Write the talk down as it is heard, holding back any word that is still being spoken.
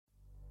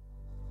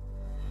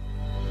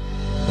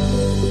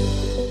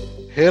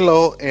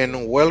Hello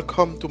and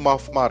welcome to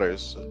Mouth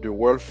Matters, the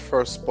world's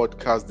first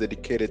podcast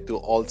dedicated to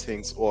all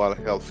things oral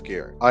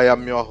healthcare. I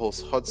am your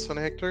host Hudson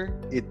Hector,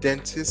 a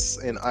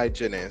dentist and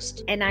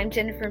hygienist. And I'm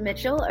Jennifer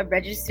Mitchell, a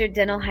registered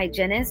dental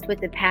hygienist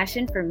with a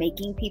passion for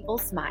making people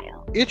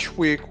smile. Each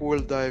week we'll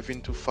dive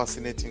into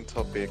fascinating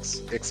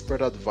topics,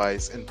 expert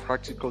advice, and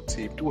practical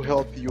tips to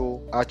help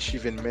you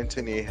achieve and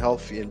maintain a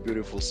healthy and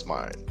beautiful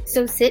smile.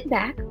 So sit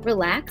back,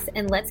 relax,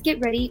 and let's get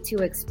ready to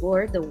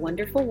explore the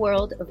wonderful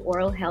world of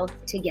oral health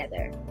together.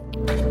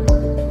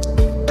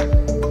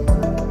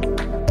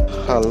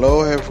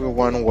 Hello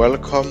everyone,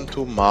 welcome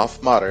to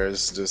Mouth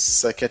Matters, the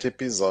second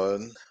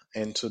episode,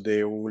 and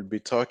today we will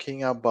be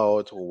talking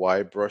about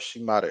why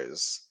brushing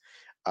matters.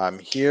 I'm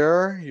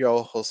here,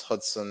 your host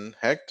Hudson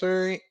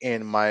Hector,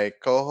 and my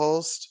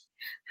co-host,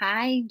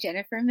 Hi,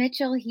 Jennifer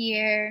Mitchell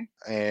here.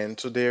 and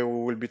today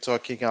we will be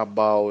talking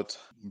about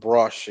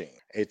brushing.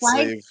 It's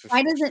Why a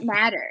why does it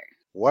matter?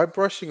 Why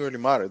brushing really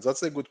matters?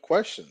 That's a good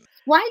question.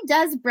 Why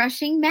does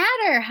brushing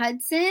matter,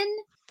 Hudson?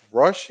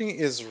 Brushing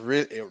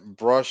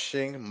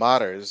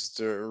matters.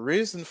 The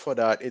reason for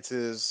that, it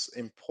is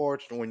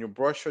important when you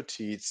brush your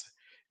teeth,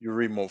 you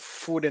remove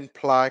food and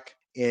plaque,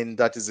 and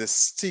that is a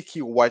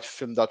sticky white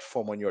film that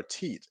form on your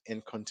teeth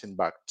and contain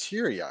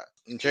bacteria.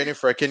 And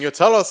Jennifer, can you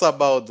tell us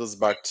about those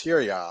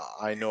bacteria?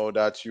 I know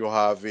that you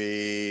have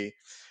a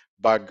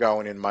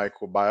background in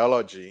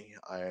microbiology,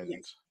 and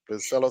Yes.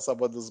 please tell us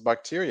about those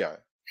bacteria.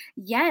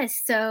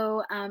 Yes,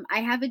 so I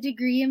have a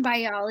degree in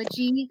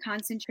biology,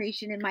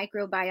 concentration in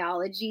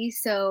microbiology.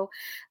 So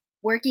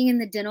working in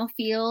the dental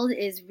field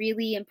is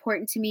really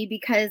important to me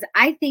because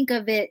I think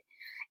of it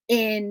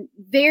in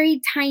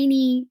very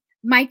tiny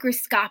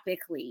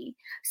microscopically.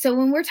 So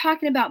when we're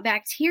talking about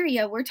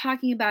bacteria, we're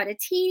talking about a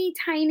teeny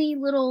tiny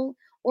little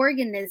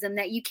organism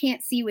that you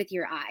can't see with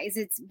your eyes.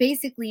 It's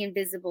basically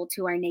invisible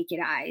to our naked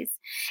eyes.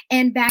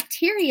 And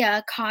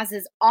bacteria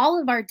causes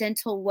all of our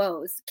dental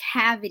woes,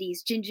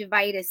 cavities,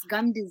 gingivitis,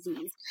 gum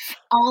disease.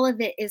 All of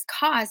it is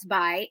caused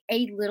by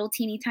a little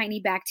teeny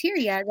tiny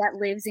bacteria that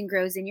lives and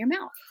grows in your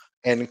mouth.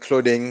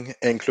 Including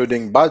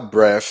bad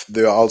breath,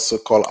 they are also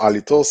called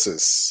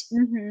halitosis.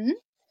 Mhm.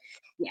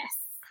 Yes.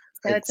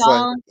 So it's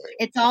all Exactly.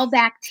 it's all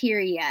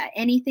bacteria.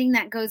 Anything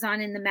that goes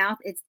on in the mouth,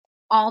 it's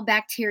all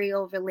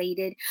bacterial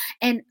related.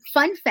 And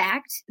fun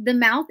fact, the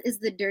mouth is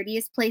the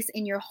dirtiest place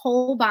in your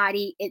whole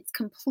body. It's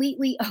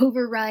completely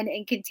overrun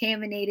and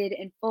contaminated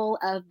and full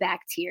of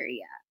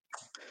bacteria.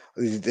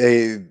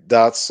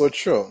 That's so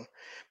true.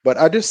 But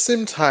at the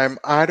same time,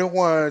 I don't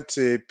want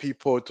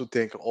people to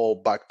think, oh,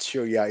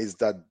 bacteria is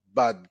that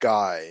bad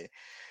guy.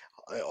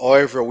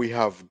 However, we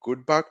have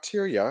good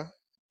bacteria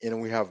and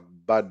we have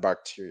bad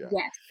bacteria.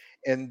 Yes.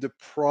 And the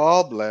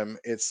problem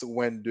is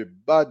when the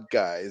bad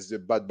guys, the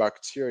bad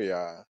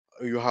bacteria,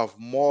 you have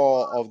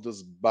more of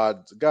those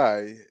bad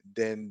guy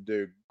than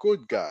the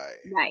good guy.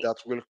 Right. That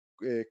will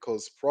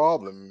cause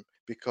problem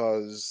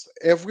because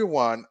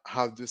everyone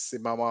have the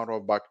same amount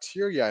of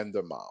bacteria in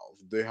the mouth.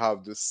 They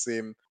have the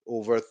same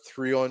over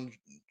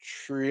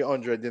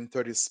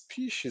 330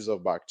 species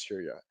of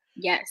bacteria.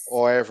 Yes.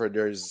 However,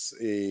 there's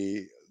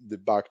a the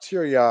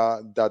bacteria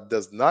that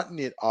does not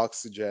need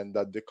oxygen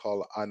that they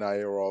call or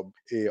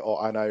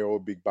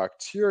anaerobic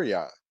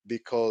bacteria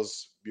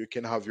because you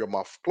can have your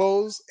mouth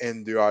closed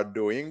and they are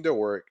doing the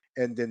work.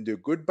 And then the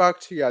good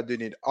bacteria, they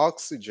need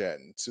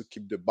oxygen to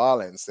keep the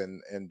balance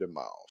in the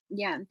mouth,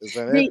 Yeah.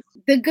 isn't it?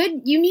 The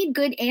good, you need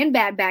good and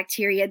bad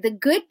bacteria. The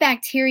good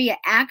bacteria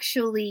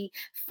actually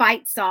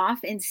fights off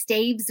and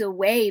staves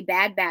away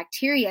bad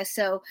bacteria.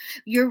 So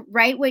you're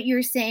right what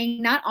you're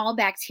saying. Not all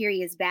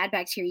bacteria is bad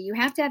bacteria. You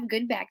have to have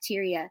good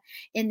bacteria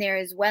in there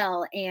as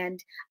well.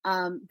 And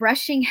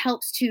brushing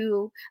helps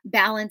to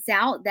balance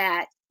out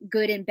that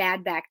good and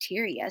bad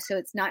bacteria. So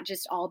it's not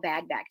just all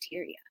bad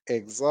bacteria.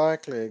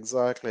 Exactly.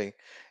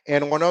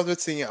 And one other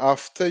thing,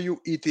 after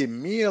you eat a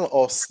meal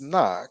or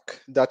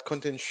snack that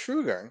contains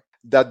sugar,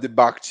 that the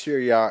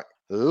bacteria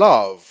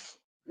love,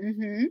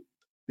 Mm-hmm.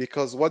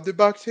 because what the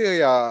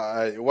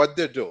bacteria, what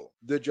they do,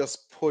 they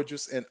just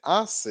produce an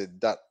acid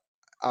that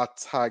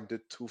attack the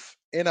tooth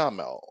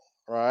enamel,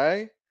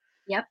 right?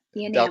 Yep.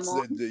 The That's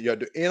enamel. yeah,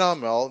 the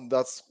enamel.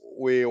 That's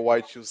where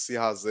what you see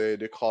has a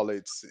they call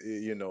it,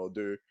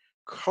 the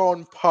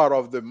crown part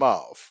of the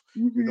mouth.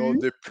 Mm-hmm.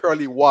 The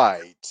pearly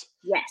white.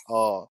 Yes.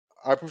 Uh,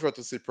 I prefer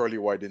to say pearly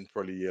white than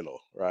pearly yellow,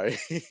 right?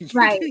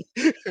 Right.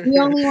 We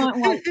only want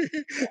white.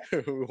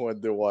 We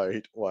want the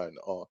white one,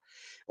 or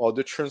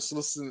the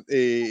translucent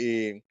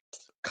a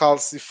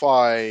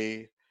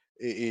calcify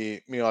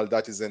a mineral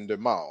that is in the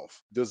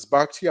mouth. Those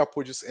bacteria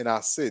produce an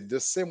acid, the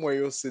same way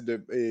you see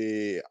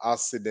the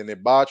acid in a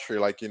battery,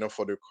 like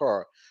for the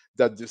car.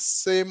 That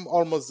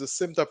almost the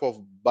same type of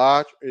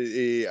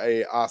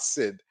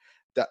acid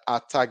that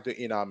attack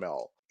the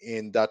enamel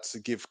and that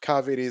give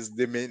cavities.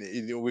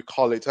 We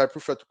call it. I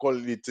prefer to call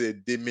it a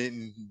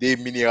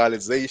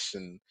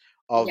demineralization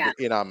of Yeah.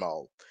 the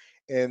enamel,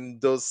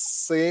 and those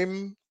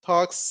same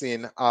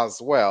toxin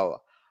as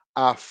well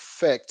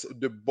affect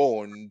the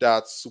bone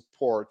that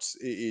supports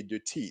the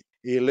teeth.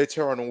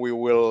 Later on, we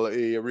will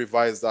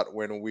revise that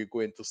when we're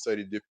going to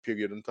study the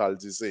periodontal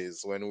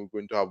disease, when we're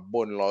going to have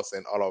bone loss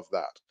and all of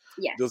that.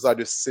 Those Yes. are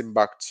the same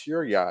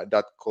bacteria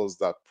that cause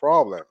that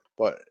problem.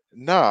 But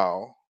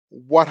now,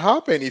 what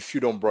happens if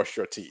you don't brush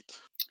your teeth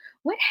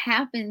What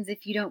happens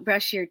if you don't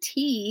brush your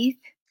teeth?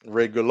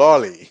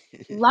 regularly?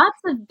 Lots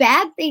of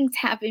bad things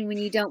happen when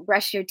you don't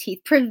brush your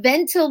teeth.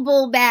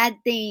 Preventable bad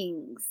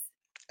things.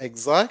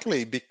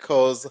 Exactly,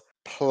 because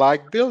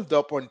plaque build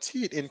up on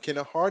teeth and can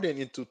harden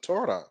into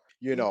tartar.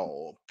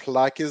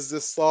 Plaque is the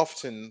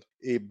softened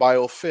a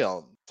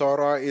biofilm.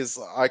 Tartar is,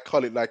 I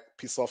call it like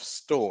piece of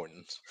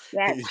stone.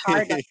 Yeah, it's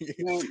hard on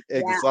cement.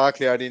 Yeah.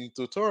 Exactly, adding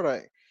into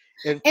tartar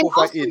and And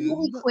provide also,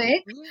 really in.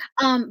 quick,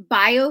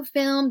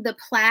 biofilm, the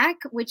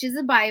plaque, which is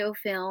a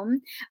biofilm,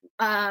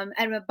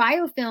 and a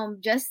biofilm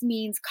just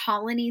means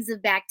colonies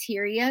of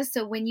bacteria.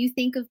 So when you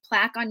think of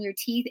plaque on your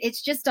teeth,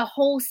 it's just a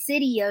whole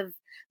city of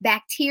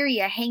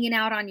bacteria hanging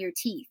out on your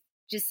teeth,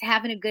 just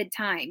having a good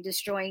time,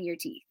 destroying your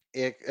teeth.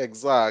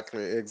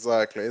 Exactly,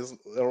 exactly. It's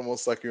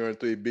almost like you're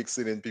into a big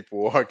city and people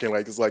walking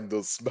like it's like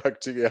those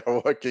bacteria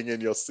walking in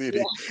your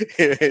city,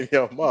 Yeah, in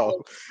your mouth.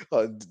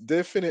 right.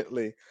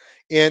 Definitely.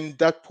 And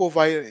that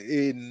provide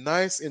a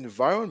nice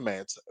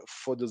environment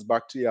for those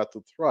bacteria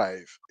to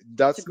thrive.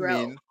 To That's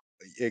grow. mean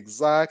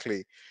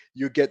exactly.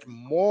 You get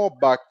more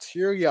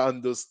bacteria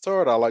on those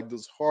turtle, like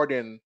those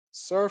hardened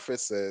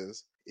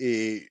surfaces,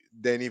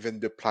 than even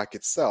the plaque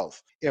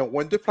itself. And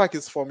when the plaque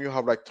is formed, you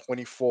have like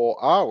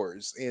 24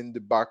 hours. And the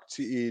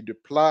bacteria,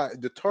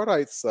 the turtle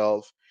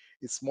itself,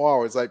 it's more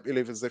hours. I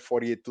believe it's like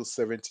 48 to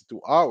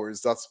 72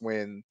 hours. That's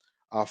when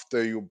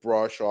after you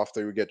brush or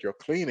after you get your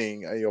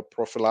cleaning, your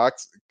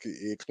prophylactic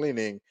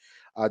cleaning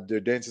at the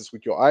dentist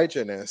with your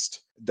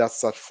hygienist,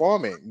 that's that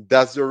forming.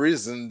 That's the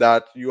reason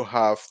that you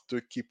have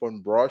to keep on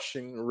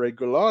brushing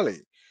regularly.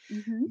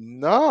 Hmm.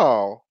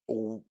 Now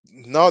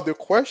the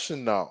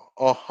question now,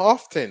 how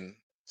often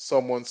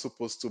someone's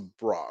supposed to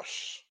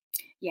brush?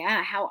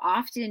 Yeah. How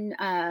often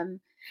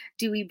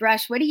do we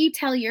brush? What do you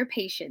tell your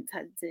patients,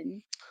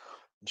 Hudson?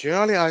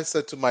 Generally, I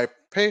said to my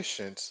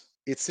patients,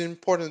 it's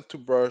important to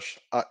brush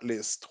at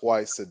least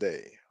twice a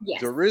day.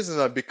 Yes. The reason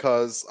that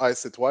because I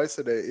say twice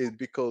a day is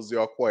because you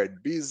are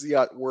quite busy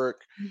at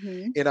work,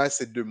 Hmm. and I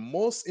said the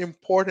most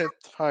important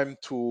time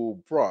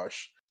to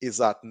brush is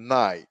at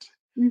night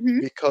Hmm.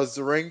 because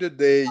during the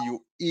day you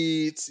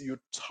eat, you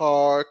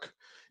talk,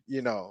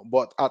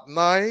 but at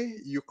night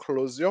you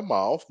close your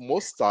mouth.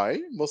 Most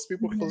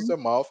people close Hmm. their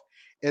mouth,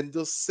 and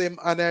the same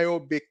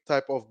anaerobic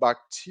type of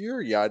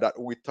bacteria that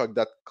we talk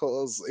that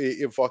cause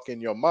evoke in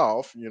your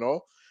mouth,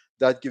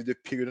 that give the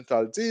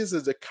periodontal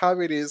diseases, the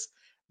cavities.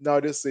 Now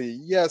they say,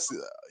 yes,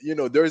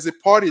 there is a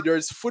party, there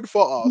is food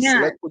for us. Yeah.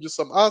 Let's put you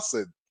some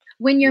acid,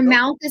 When your you know?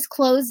 mouth is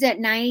closed at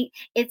night,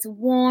 it's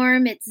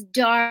warm, it's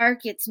dark,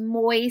 it's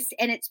moist,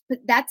 and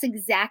that's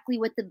exactly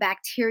what the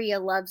bacteria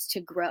loves to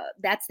grow.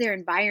 That's their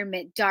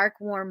environment, dark,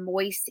 warm,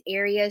 moist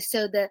areas.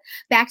 So the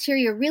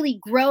bacteria really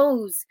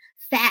grows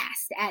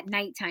fast at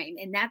nighttime,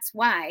 and that's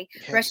why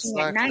brushing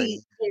at night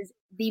Exactly. is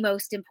the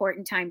most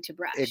important time to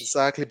brush.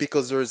 Exactly,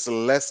 because there's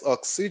less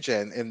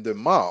oxygen in the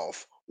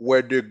mouth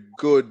where the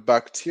good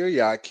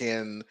bacteria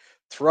can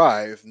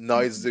thrive. Now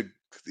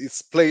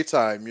it's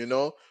playtime,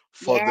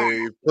 for Yeah.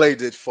 the play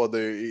date for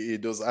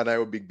those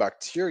anaerobic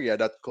bacteria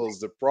that cause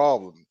the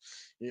problem.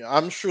 Yeah,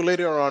 I'm sure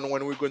later on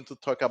when we're going to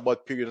talk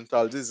about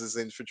periodontal disease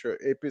in future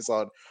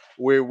episode,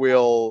 we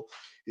will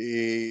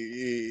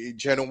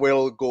Jen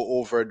will go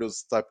over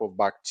those type of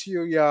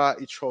bacteria,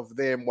 each of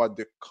them, what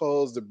they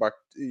cause,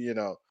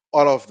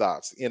 all of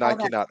that. And I All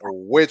that. cannot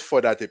wait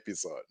for that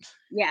episode.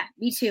 Yeah,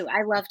 me too.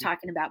 I love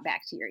talking about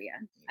bacteria.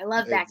 I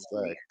love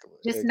bacteria, Exactly,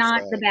 just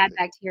not the bad exactly.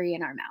 bacteria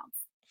in our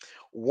mouths.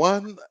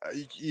 One,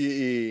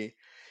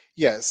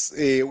 yes,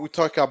 we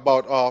talk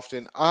about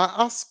often. I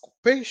ask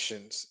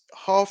patients,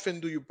 how often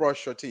do you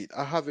brush your teeth?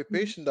 I have a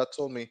Mhm. patient that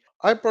told me,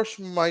 I brush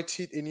my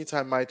teeth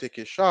anytime I take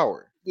a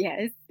shower.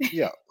 Yes.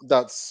 Yeah,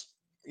 that's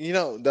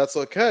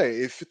okay.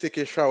 If you take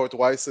a shower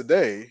twice a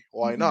day,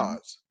 why Hmm.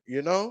 not?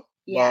 You know?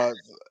 Yeah.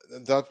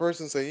 But that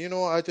person say,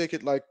 I take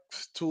it like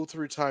 2,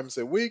 3 times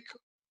a week.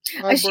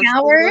 I A brush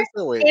shower, twice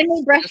a week. and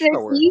they Take brush a their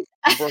shower. teeth.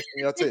 You brushing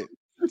your teeth.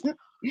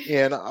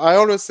 And I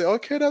always say,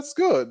 okay, that's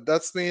good.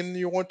 That's mean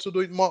you want to do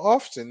it more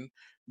often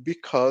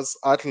because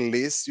at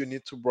least you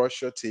need to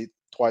brush your teeth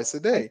twice a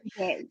Twice day. a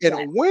day.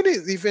 Yes. And when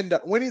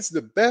it's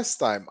the best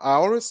time, I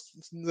always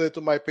say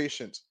to my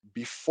patients,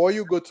 before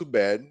you go to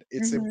bed,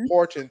 it's Mhm.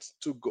 important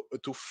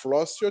to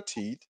floss your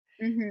teeth,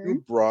 you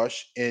Mhm.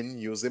 brush and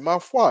use a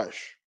mouthwash.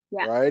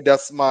 Yeah. Right?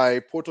 That's my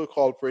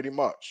protocol pretty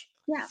much.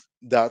 Yeah.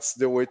 That's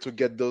the way to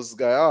get those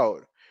guys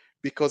out.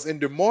 Because in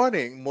the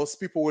morning, most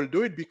people will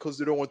do it because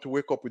they don't want to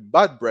wake up with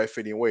bad breath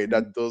anyway.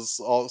 Mhm. That does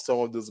all some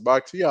of those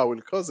bacteria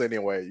will cause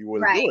anyway. You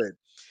will do Right. it.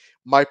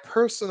 My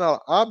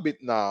personal habit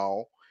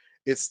now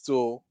is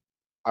to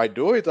I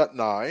do it at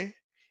night,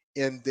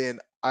 and then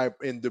I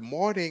in the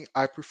morning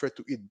I prefer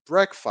to eat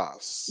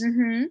breakfast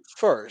Mhm.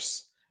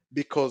 first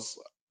because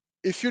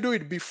if you do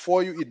it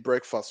before you eat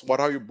breakfast, what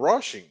are you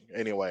brushing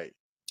anyway?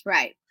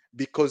 Right.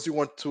 Because you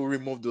want to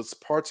remove those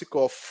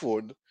particle of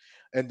food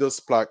and those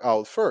plaque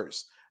out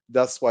first.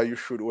 That's why you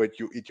should wait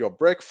you eat your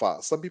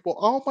breakfast. Some people,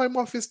 oh, my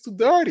mouth is too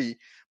dirty.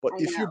 But I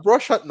if you know.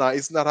 brush at night,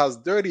 it's not as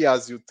dirty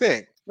as you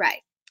think.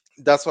 Right.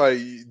 That's why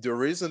the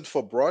reason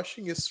for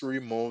brushing is to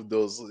remove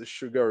those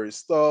sugary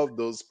stuff,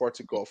 those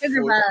The particle of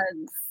sugar food.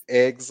 bugs.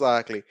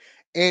 Exactly.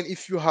 And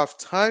if you have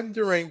time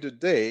during the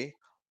day,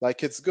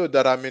 like it's good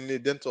that I'm in the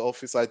dental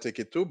office, I take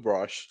a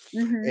toothbrush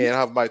Mm-hmm. and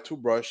have my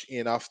toothbrush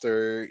in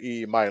after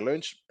my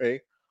lunch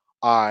break.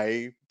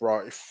 I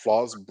brush,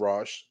 floss,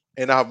 brush,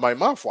 and I have my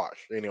mouthwash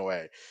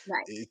anyway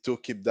Right. to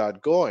keep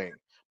that going.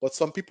 But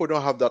some people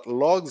don't have that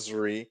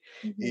luxury,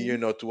 Mm-hmm.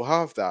 to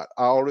have that.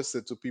 I always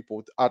say to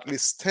people, at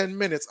least 10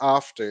 minutes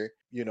after,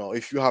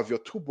 if you have your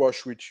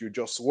toothbrush with you,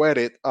 just wet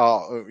it.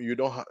 You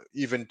don't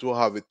even to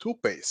have a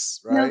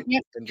toothpaste, No, right?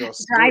 yep. And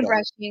just do Dry that.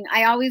 brushing.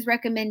 I always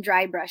recommend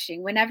dry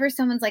brushing. Whenever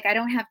someone's like, I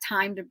don't have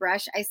time to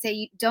brush, I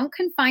say, don't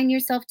confine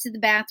yourself to the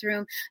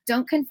bathroom.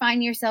 Don't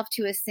confine yourself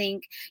to a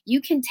sink.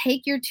 You can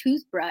take your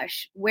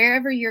toothbrush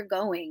wherever you're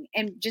going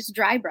and just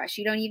dry brush.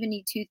 You don't even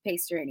need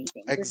toothpaste or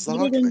anything. Just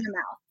get it in Exactly. your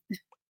mouth.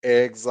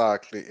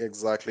 Exactly,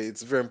 exactly.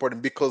 It's very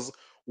important because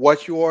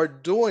what you are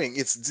doing,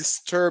 it's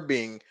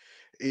disturbing,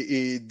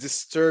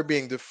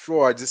 disturbing the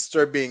flora,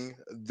 disturbing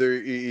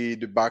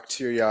the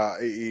bacteria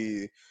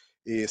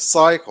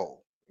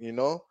cycle,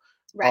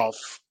 Right.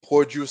 of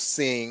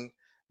producing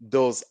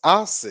those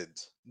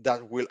acids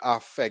that will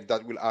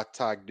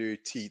attack the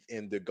teeth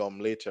and the gum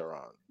later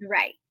on.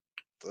 Right.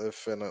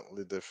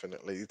 Definitely,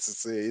 definitely.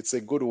 It's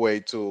a good way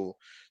to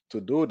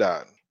do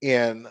that.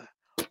 And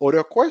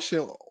other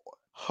question,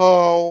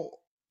 how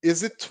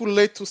is it too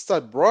late to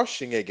start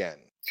brushing again?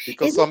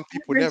 Because Is it some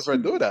people ever never too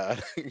do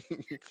that.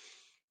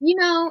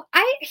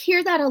 I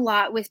hear that a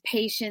lot with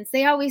patients.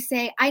 They always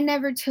say, I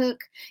never took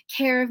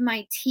care of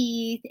my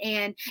teeth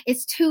and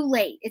it's too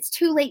late. It's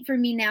too late for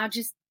me now.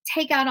 Just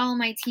take out all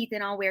my teeth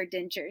and I'll wear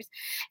dentures.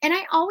 And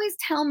I always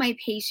tell my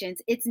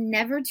patients, it's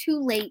never too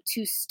late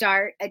to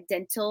start a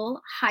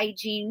dental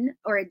hygiene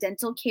or a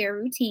dental care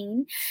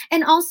routine.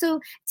 And also,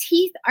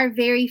 teeth are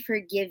very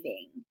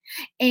forgiving.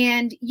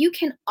 And you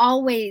can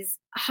always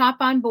hop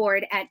on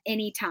board at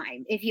any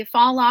time. If you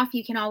fall off,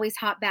 you can always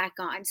hop back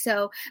on.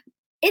 So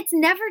it's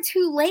never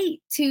too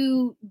late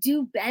to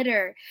do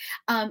better,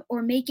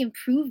 or make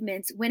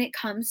improvements when it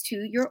comes to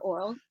your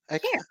oral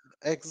Ex- care.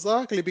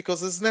 Exactly,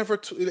 because it's never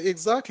too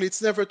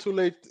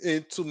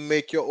late to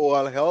make your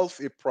oral health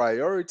a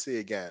priority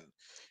again.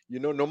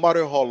 No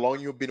matter how long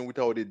you've been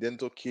without a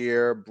dental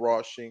care,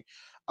 brushing.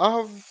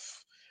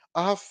 I've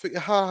I've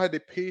had a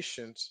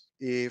patient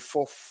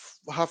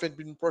haven't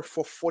been brushed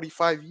for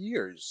 45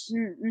 years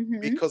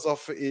Mm-hmm.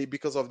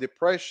 because of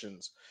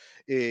depressions.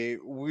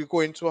 We're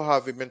going to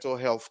have a mental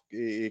health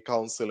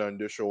counselor on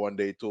the show one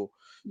day to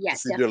Yes,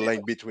 see the definitely.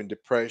 link between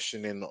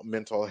depression and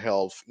mental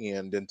health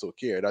and dental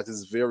care. That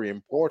is very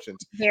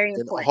important. Very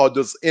And important. how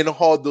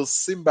those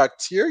same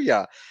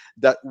bacteria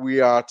that we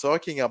are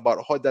talking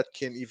about, how that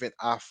can even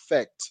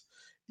affect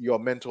your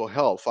mental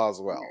health as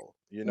well.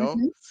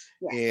 Mm-hmm.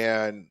 Yes.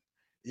 And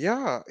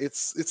yeah,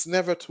 it's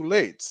never too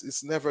late.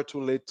 It's never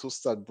too late to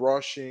start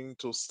brushing,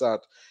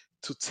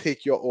 to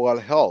take your oral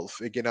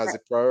health again as Right. a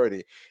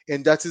priority.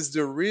 And that is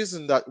the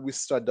reason that we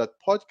start that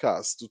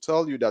podcast, to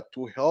tell you that,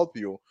 to help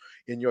you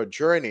in your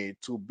journey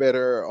to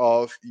better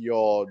of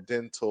your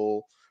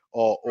dental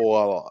or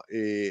oral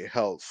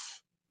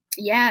health.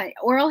 Yeah,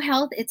 oral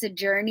health, it's a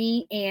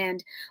journey,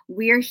 and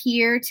we're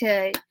here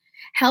to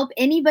help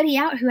anybody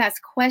out who has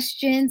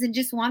questions and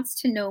just wants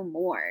to know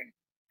more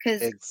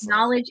because Exactly.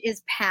 knowledge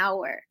is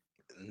power.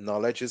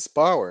 Knowledge is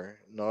power.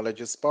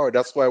 Knowledge is power.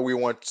 That's why we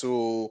want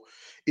to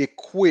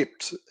equip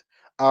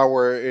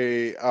our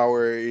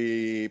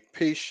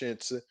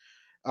patients,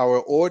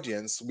 our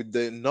audience, with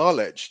the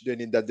knowledge they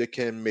need, that they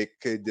can make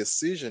a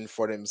decision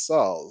for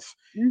themselves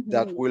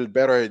that Mm-hmm. will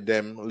better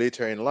them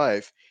later in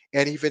life,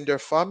 and even their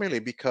family,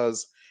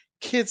 because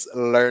kids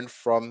learn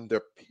from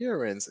their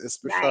parents,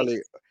 Right.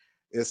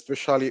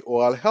 especially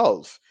oral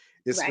health,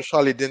 Right.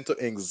 especially dental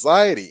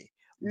anxiety.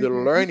 They Mm-hmm.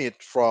 learn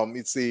it from,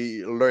 it's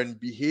a learned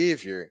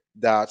behavior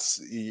that's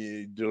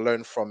they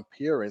learn from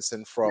parents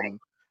and Right. from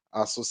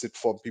associate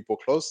from people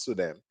close to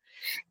them.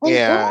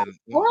 And And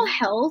oral mhm,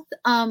 health,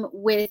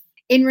 with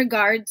in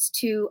regards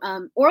to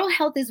oral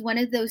health is one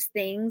of those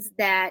things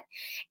that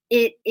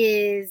it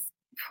is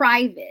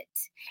private,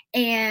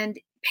 and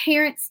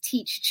parents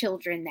teach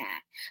children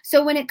that.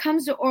 So when it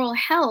comes to oral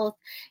health,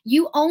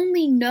 you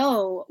only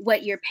know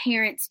what your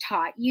parents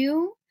taught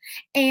you,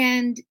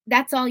 and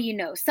that's all you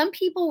know. Some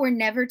people were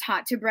never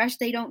taught to brush,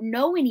 they don't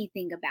know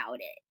anything about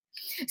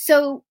it.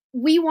 So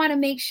we want to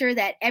make sure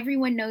that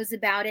everyone knows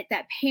about it,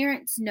 that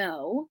parents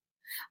know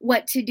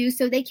what to do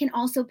so they can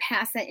also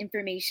pass that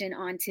information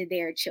on to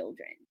their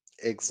children.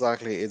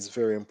 exactly, it's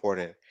very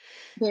important.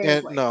 Very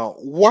And important. now,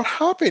 what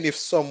happened if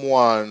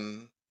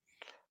someone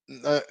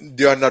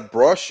they are not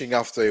brushing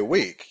after a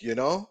week?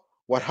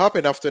 What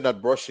happened after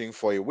not brushing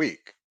for a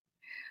week?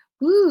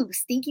 Ooh,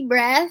 stinky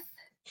breath.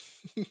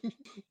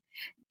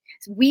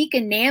 Weak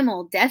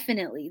enamel,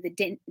 definitely.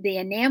 The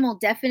enamel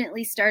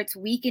definitely starts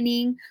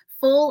weakening,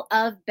 full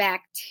of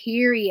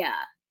bacteria.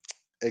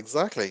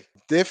 Exactly.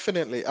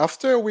 Definitely.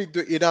 After a week,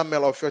 the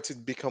enamel of your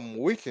teeth become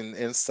weakened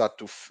and start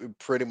to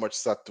pretty much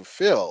start to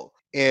fail.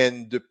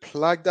 And the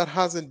plaque that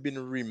hasn't been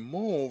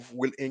removed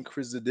will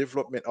increase the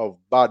development of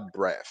bad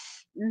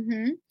breath.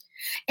 Hmm.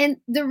 And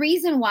the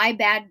reason why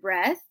bad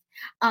breath,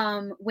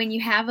 when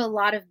you have a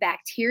lot of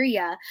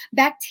bacteria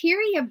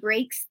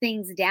breaks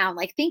things down.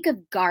 Like think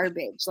of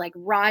garbage, like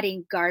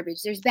rotting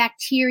garbage. There's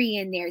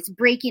bacteria in there. It's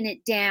breaking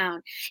it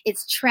down.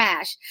 It's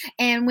trash.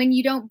 And when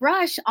you don't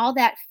brush, all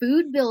that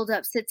food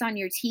buildup sits on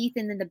your teeth,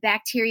 and then the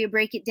bacteria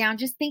break it down.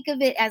 Just think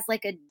of it as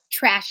like a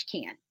trash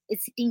can.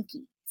 It's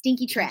stinky,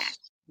 stinky trash.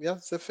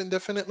 Yes, yes,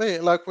 definitely.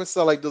 Like we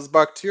said, like those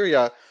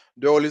bacteria,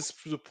 they always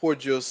to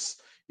produce,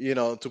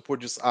 to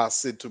produce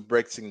acid to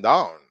break things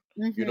down.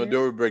 They Hmm.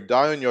 will break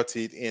down in your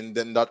teeth, and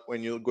then that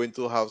when you're going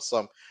to have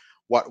some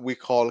what we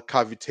call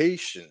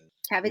cavitation,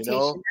 you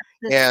know, Cavitation.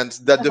 That's and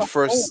that of the a hole.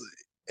 first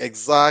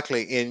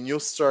exactly, and you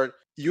start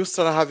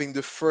having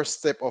the first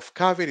step of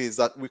cavities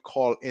that we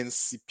call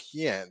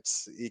incipient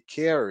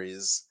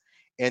caries,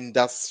 and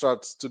that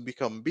starts to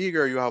become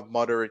bigger. You have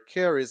moderate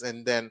caries,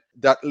 and then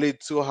that lead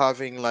to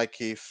having like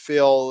a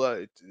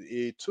failed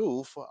a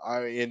tooth,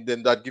 and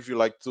then that give you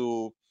like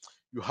to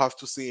you have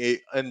to see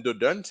a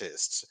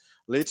endodontist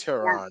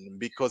later Yeah. on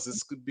because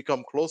it's could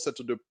become closer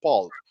to the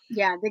pulp.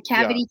 Yeah, the Yeah,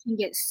 cavity can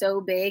get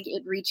so big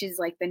it reaches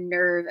like the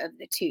nerve of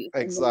the tooth,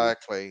 and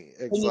exactly,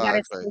 then you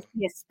gotta exactly. go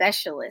see a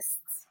specialist.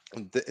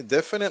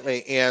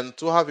 Definitely, and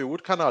to have a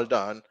root canal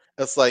done,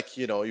 it's like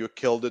you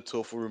kill the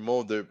tooth,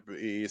 remove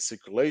the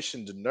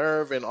circulation, the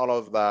nerve, and all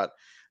of that.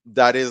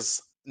 That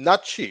is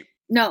not cheap.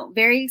 No,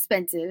 very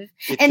expensive.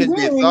 It And can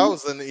be a then,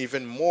 thousand,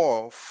 even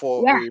more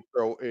for yeah,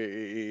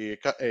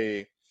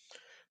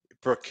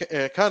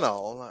 a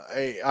canal.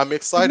 I'm it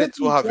excited would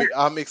to be, have yeah, it.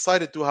 I'm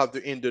excited to have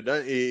the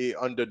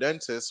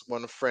endodontist,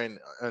 one friend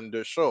on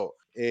the show,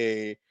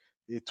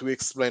 to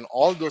explain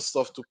all those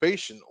stuff to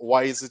patient.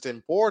 Why is it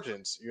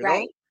important?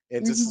 right.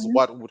 And this is Hmm.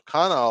 what would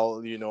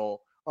canal.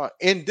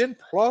 And then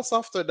plus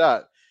after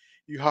that,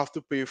 you have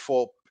to pay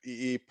for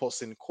a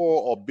posting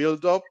core or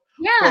build up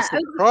Yeah, plus a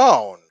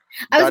crown.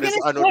 I was That is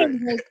gonna say, another.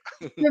 like,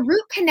 the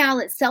root canal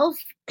itself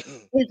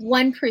is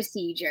one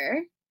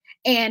procedure,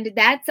 and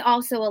that's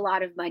also a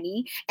lot of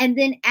money. And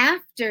then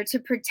after, to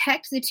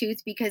protect the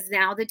tooth, because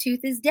now the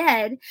tooth is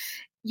dead,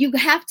 you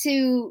have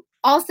to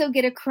also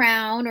get a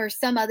crown or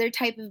some other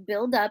type of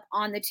buildup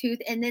on the tooth.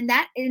 And then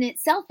that in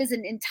itself is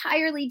an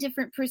entirely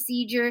different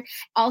procedure,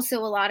 also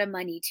a lot of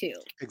money too.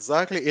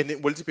 Exactly, and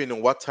it will depend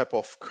on what type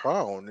of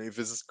crown. If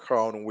it's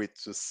crown with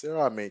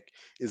ceramic,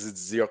 is it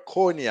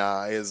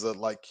zirconia? Is it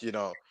like,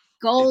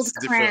 Gold it's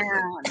different.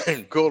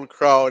 crown, Gold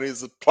crown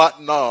is it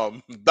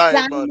platinum,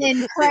 diamond.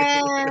 diamond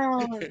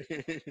crown.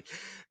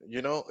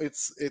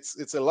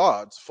 It's a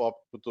lot for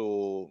people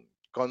to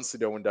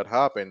consider when that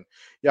happen.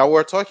 Yeah,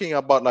 we're talking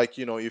about like,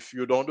 if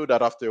you don't do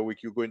that after a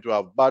week, you're going to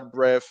have bad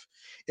breath.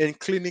 And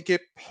cleaning a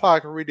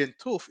plaque ridden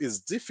tooth is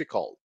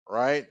difficult,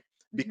 right?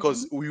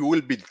 Because Hmm. we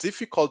will be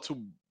difficult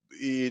to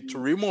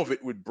remove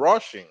it with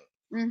brushing.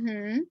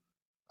 Hmm.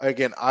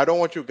 Again, I don't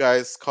want you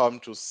guys come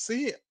to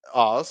see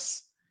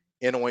us,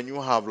 and when you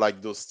have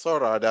like those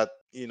soda that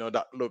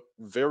look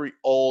very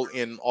old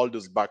in all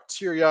those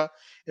bacteria,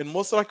 and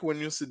most likely when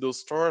you see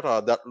those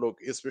soda that look,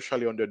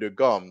 especially under the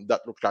gum,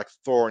 that look like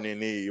thorn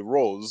in a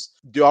rose,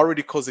 they're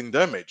already causing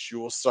damage. You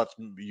will start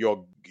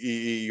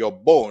your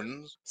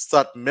bones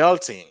start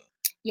melting.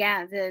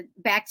 Yeah, the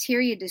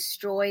bacteria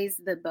destroys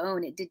the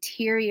bone. It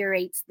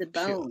deteriorates the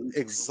bone, causing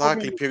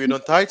Exactly, the tooth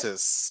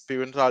periodontitis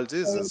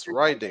is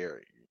right periodontitis.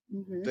 there.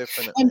 Hmm.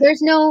 And Definitely.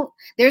 there's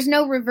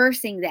no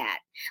reversing that.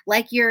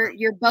 Like your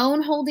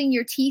bone holding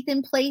your teeth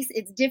in place,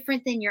 it's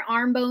different than your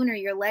arm bone or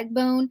your leg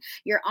bone.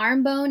 Your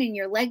arm bone and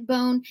your leg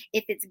bone,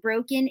 if it's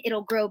broken,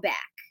 it'll grow back.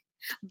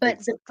 But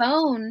the Exactly.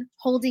 bone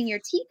holding your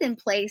teeth in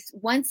place,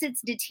 once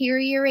it's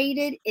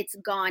deteriorated, it's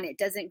gone. It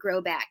doesn't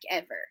grow back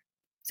ever.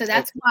 So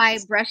that's why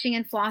brushing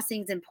and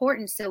flossing is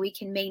important, so we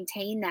can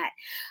maintain that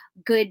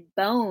good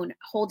bone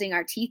holding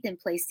our teeth in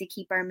place to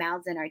keep our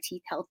mouths and our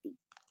teeth healthy.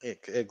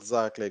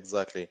 Exactly,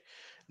 exactly.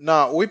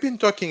 Now, we've been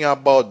talking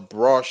about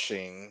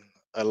brushing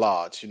a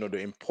lot, the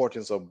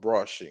importance of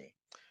brushing.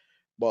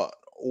 But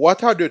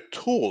what are the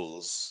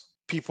tools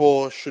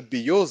people should be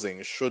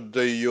using? Should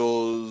they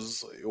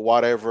use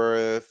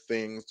whatever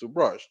things to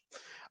brush?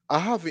 I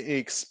have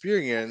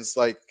experience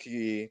like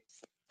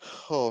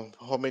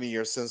how many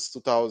years since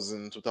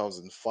 2000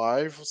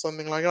 2005 or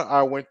something like that.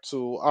 I went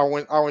to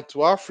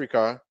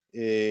Africa.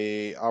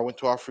 I went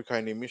to Africa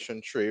in a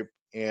mission trip,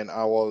 and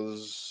I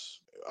was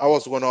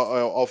one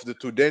of the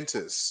two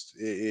dentists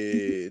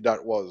Mhm. that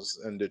was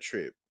in the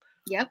trip.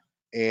 Yep.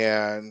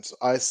 And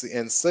I see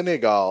in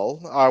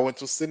Senegal, I went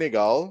to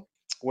Senegal,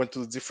 went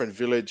to different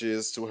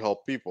villages to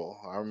help people.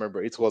 I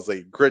remember it was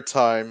a great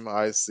time.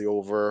 I see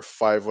over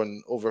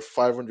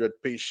 500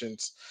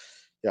 patients,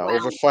 Yeah,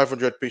 over Wow.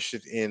 500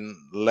 patients in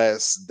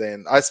less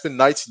than, I spent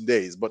 19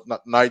 days, but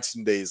not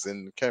 19 days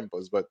in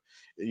campus, but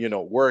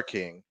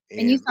working,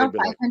 And you and saw they'd be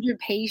like, 500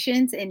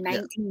 patients in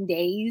yeah, 19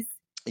 days?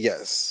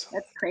 yes.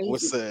 That's We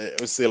crazy. see,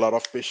 we see a lot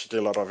of patient,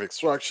 a lot of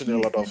extraction, a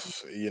lot of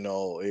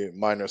Mhm.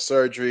 minor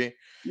surgery.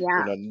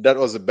 Yeah. That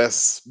was the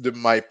best,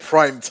 my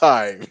prime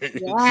time.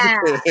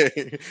 Yeah.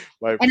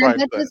 My And I prime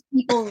bet time. those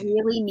people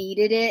really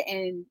needed it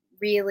and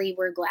really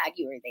were glad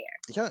you were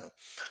there. Yeah.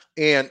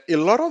 And a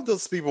lot of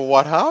those people,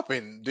 what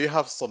happened? They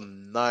have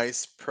some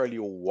nice pearly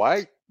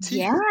white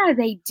teeth. Yeah,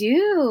 they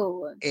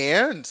do.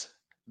 And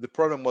the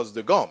problem was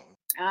the gum.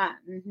 Ah,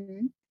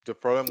 mhm. The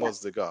problem Yeah.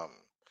 was the gum.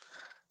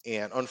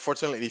 And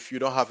unfortunately, if you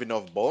don't have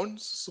enough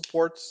bones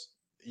supports,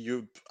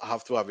 you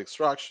have to have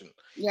extraction.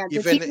 Yeah, the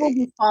Even teeth will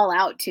just fall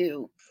out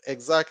too.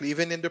 exactly,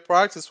 even in the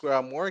practice where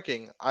I'm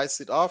working, I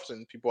see it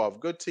often. People have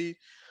good teeth,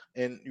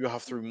 and you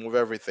have to remove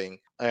everything.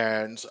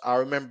 And I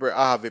remember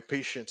I have a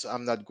patient.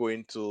 I'm not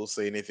going to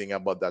say anything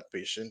about that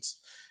patient.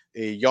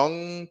 A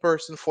young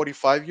person,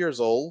 45 years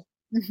old,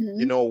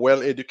 Mhm.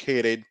 well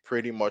educated,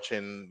 pretty much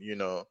in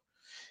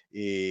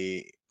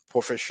a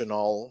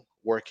professional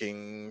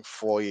working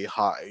for a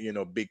high,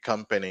 big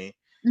company,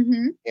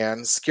 Mhm.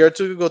 and scared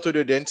to go to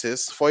the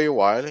dentist for a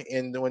while.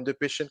 And when the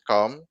patient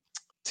come,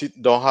 teeth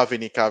don't have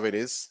any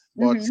cavities,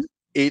 but Mhm.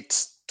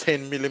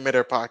 8-10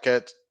 millimeter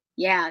pocket.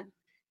 Yeah.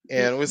 The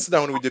And we sit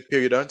down with the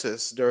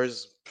periodontist.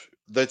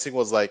 The thing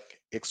was like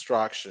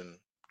extraction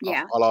of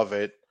yeah. all of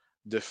it,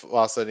 the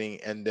faceting,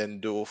 and then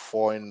do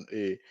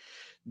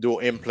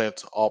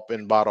implant up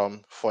and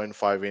bottom, 4 and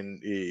 5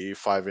 in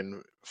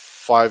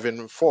 5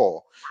 and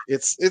 4.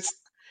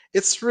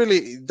 It's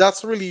really,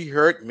 that's really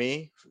hurt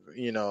me,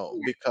 Yeah.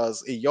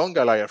 because a young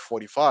guy like at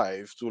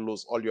 45 to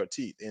lose all your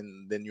teeth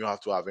and then you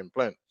have to have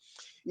implant.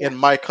 Yeah. And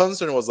my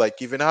concern was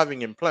like, even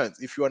having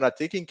implants, if you are not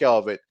taking care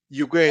of it,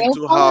 They'll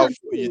fall out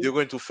too. you're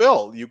going to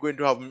fail. You're going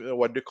to have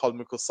what they call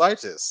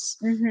mucositis.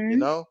 You Mhm.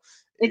 know,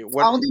 It's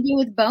when all to do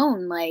with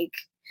bone, like,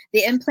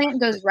 the implant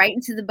goes right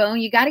into the bone.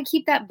 You gotta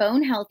keep that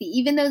bone healthy.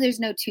 Even though there's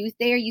no tooth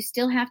there, you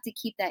still have to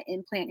keep that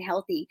implant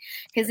healthy.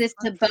 Because if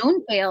the exactly.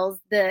 bone fails,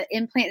 the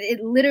implant it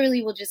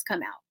literally will just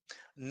come out.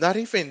 Not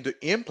even the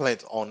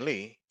implant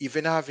only,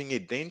 even having a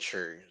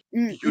denture,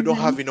 you don't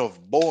have Mhm. enough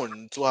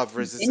bone to have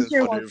resistance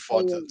Denture for won't the stay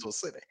for to, in. to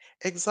sit.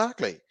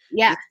 Exactly.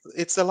 Yeah.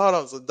 It's a lot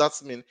of, so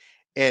that's mean,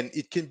 and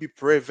it can be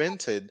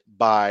prevented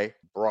by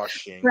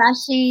brushing,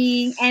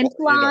 Brushing and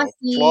flossing.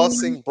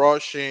 flossing,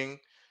 brushing.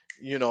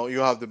 You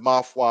have the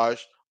mouthwash,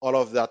 all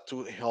of that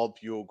to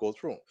help you go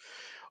through.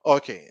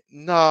 Okay,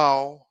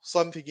 now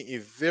something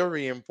is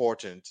very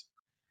important.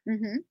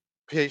 Mhm.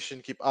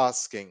 Patient keep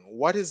asking,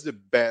 what is the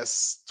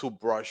best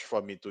toothbrush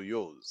for me to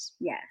use?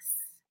 Yes.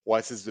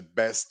 What is the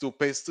best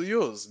toothpaste to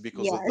use,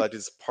 because of Yes. that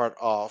is part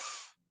of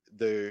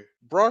the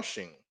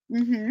brushing.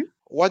 Mhm.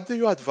 What do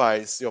you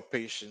advise your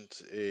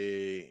patient,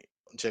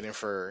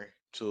 Jennifer,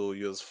 to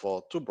use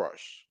for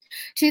toothbrush?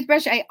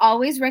 Toothbrush, I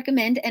always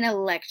recommend an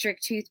electric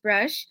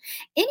toothbrush,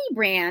 any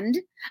brand.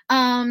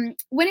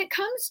 When it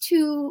comes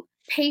to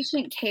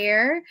patient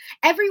care,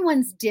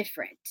 everyone's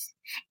different.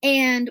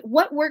 And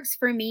what works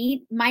for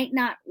me might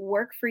not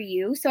work for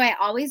you. So I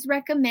always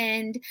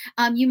recommend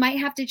you might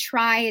have to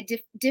try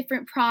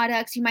different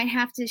products. You might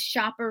have to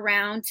shop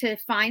around to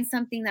find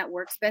something that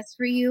works best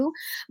for you.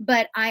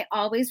 But I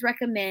always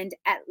recommend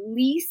at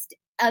least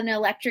an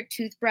electric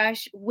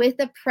toothbrush with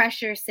a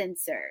pressure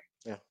sensor.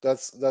 Yeah,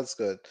 that's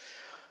good.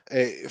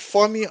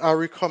 For me, I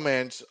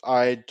recommend,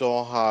 I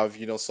don't have,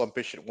 some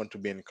patient want to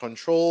be in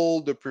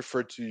control. They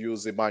prefer to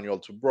use a manual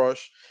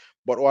toothbrush.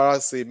 But what I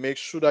say, make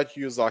sure that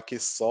you use like a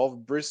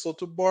soft bristle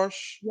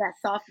toothbrush Yeah,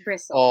 soft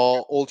bristle.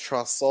 or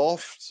ultra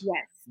soft,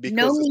 Yes. No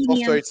because the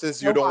softer medium, it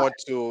is, you no don't hard. want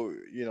to,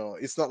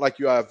 it's not like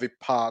you have a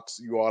pot,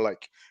 you are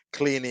like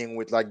cleaning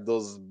with like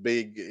those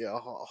big,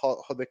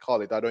 how they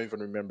call it, I don't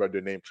even remember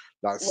the name.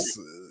 What,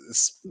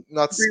 That's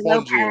not Brillo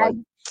spongy, like, pads?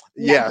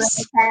 Yeah,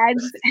 yes. Brillo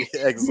pads.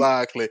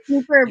 Exactly.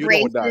 Super You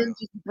know that. abrasive.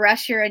 Just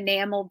brush your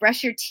enamel,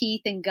 brush your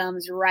teeth and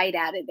gums right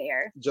out of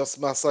there. Just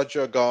massage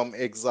your gum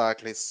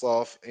exactly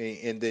soft,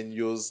 and then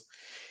use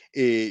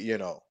a,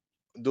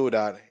 do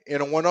that.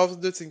 And one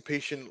of the thing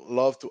patient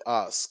love to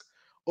ask,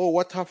 oh,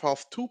 what type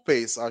of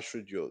toothpaste I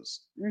should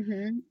use?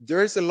 Hmm.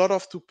 There is a lot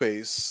of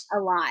toothpaste A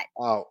lot.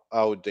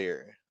 out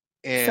there,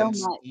 So and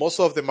most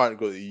much. of them are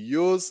good.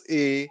 Use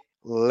a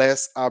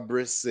less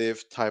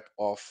abrasive type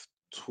of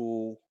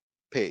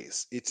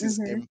toothpaste. It is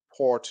Hmm.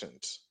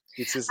 important.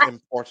 It is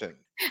important.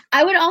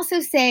 I would also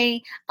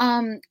say,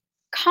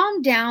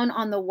 calm down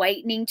on the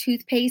whitening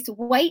toothpaste.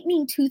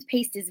 Whitening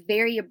toothpaste is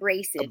very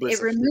abrasive. It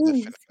Abrasive,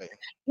 removes definitely.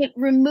 it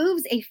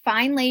removes a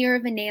fine layer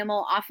of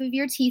enamel off of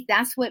your teeth.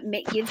 That's what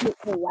gives it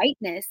the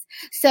whiteness.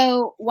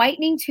 So,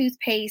 whitening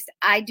toothpaste,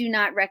 I do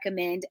not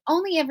recommend.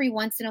 Only every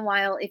once in a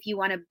while if you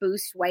want to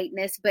boost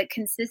whiteness, but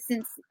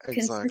Exactly.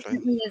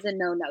 consistently is a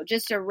no-no.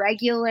 Just a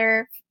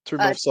regular. To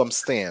Uh, remove some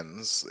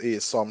stains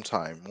is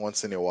sometime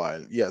once in a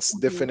while. Yes,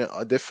 mhm.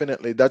 definitely,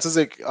 definitely. That is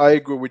I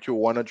agree with you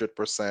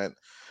 100%.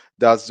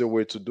 That's the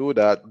way to do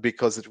that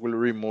because it will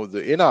remove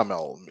the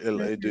enamel,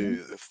 Mhm.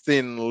 the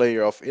thin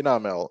layer of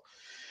enamel.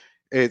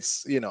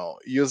 It's,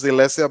 use a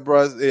less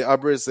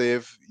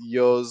abrasive,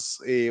 use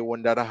a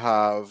one that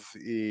have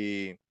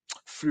a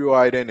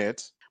fluoride in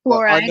it.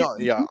 But I Fluoride. know,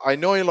 yeah, I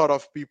know a lot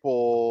of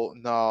people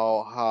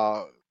now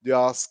have they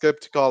are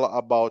skeptical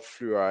about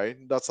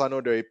fluoride. That's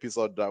another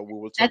episode that we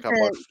will talk That's a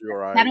about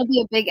fluoride. that'll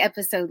be a big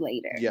episode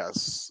later.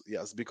 Yes,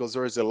 yes, because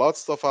there is a lot of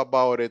stuff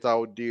about it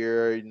out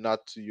there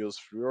not to use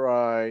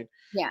fluoride,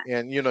 Yeah.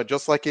 and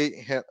just like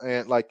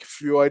like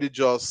fluoride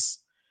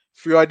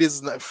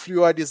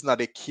is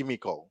not a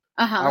chemical.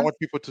 I Uh-huh. want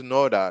people to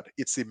know that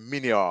it's a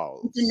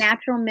It's a minerals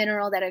natural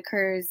mineral that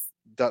occurs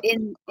that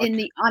in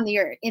the on the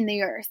earth in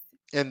the earth.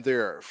 in the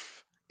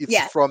earth. It's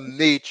Yeah, from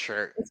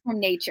nature. it's from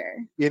nature.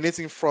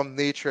 Anything from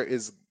nature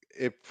is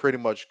pretty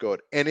much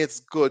good, and it's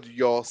good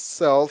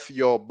yourself.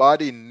 Your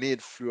body need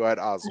fluoride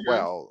as Uh-huh.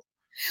 well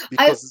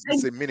I because I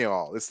it's a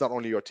mineral. It's not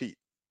only your teeth.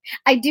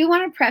 I do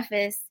want to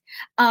preface,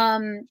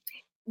 um,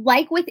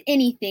 like with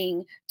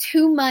anything,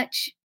 too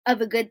much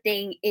of a good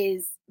thing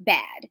is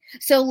bad.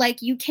 So,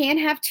 like, you can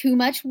have too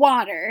much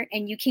water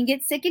and you can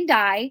get sick and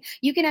die.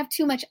 You can have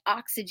too much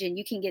oxygen,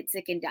 you can get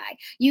sick and die.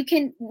 You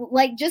can,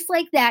 like, just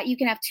like that, you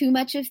can have too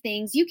much of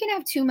things. You can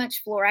have too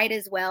much fluoride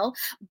as well.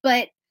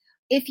 But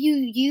if you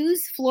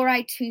use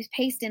fluoride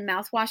toothpaste and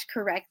mouthwash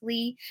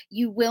correctly,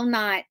 you will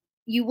not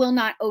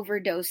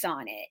overdose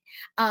on it.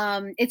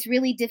 It's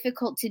really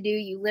difficult to do.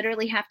 You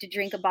literally have to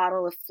drink a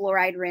bottle of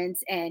fluoride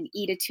rinse and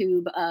eat a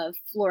tube of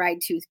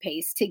fluoride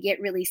toothpaste to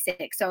get really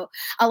sick. So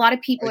a lot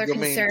of people are You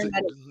mean concerned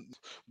that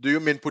do you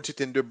mean put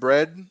it in the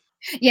bread,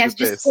 the yes,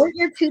 just paste, squirt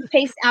your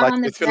toothpaste out like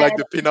on the it feel bread like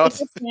the and peanut? take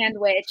a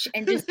sandwich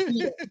and just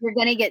eat it. You're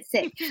going to get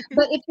sick.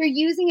 But if you're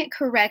using it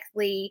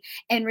correctly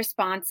and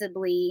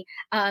responsibly,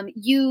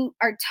 you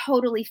are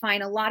totally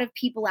fine. A lot of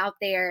people out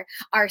there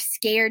are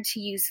scared to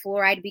use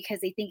fluoride because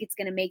they think it's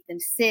going to make them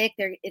sick.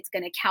 It's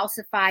going to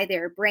calcify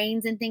their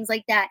brains and things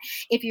like that.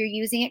 If you're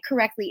using it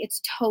correctly,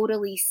 it's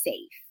totally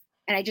safe.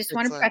 And I just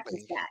want to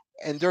preface Exactly. that.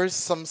 And there's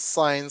some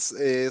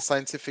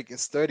scientific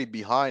study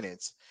behind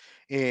it.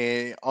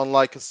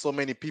 Unlike so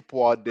many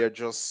people out there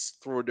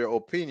just throw their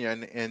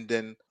opinion and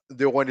then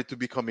they want it to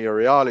become a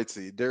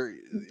reality. There,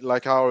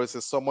 like I always say,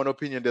 someone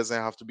opinion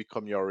doesn't have to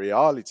become your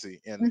reality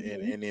in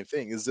Hmm.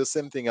 anything. It's the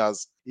same thing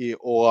as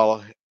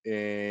oral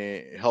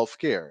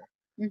healthcare.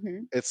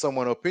 Hmm. It's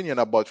someone's opinion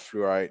about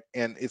fluoride,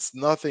 and it's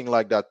nothing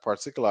like that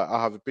particular.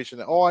 I have a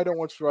patient, oh, I don't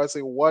want fluoride. I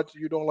say, what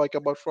you don't like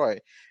about fluoride?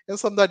 And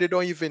sometimes they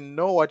don't even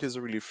know what is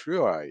really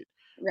fluoride.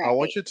 I Right.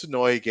 want you to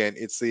know again,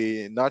 it's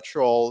a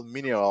natural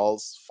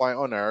minerals found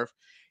on Earth,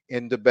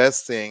 and the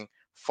best thing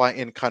find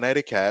in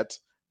Connecticut,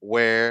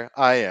 where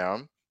I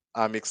am.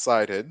 I'm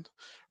excited,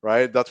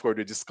 right? That's where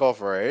they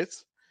discover it,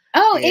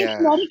 Oh, in and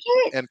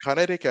Connecticut? in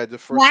Connecticut, the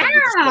first time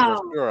they discover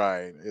Wow.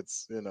 fluoride,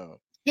 it's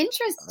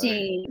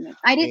Interesting.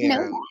 I didn't know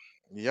and that.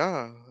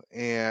 yeah,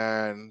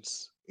 and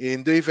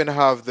they even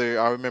have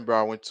I remember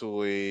I went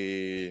to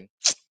a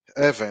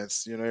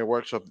events, a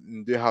workshop,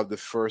 and they have the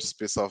first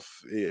piece of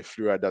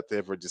fluoride that they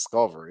ever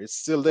discovered. It's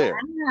still there,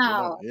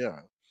 Wow.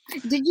 yeah.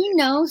 Did you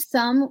know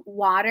some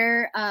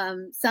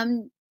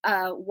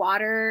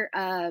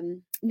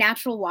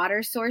natural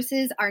water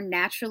sources are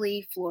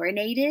naturally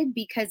fluorinated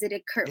because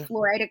Yeah.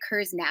 fluoride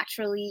occurs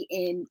naturally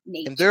in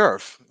In the nature?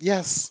 earth,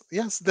 yes,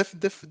 yes,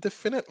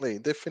 definitely,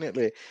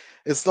 definitely.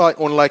 It's like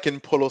unlike in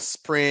Polo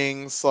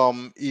Springs,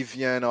 some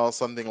Evian or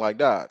something like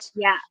that.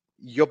 Yeah.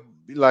 Your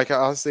Like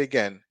I'll say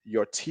again,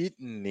 your teeth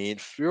need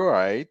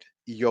fluoride,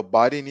 your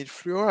body need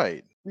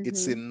fluoride.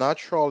 It's a Hmm.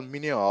 natural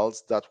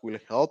minerals that will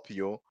help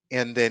you.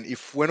 And then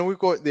if when we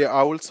go there,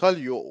 I will tell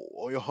you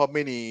how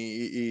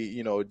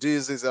many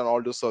diseases and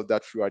all those stuff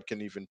that fluoride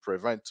can even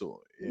prevent to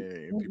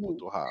people Hmm.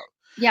 to have.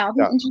 Yeah, I'll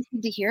be Yeah,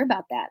 interested to hear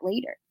about that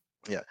later.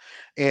 yeah,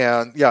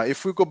 and yeah,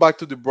 if we go back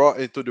to the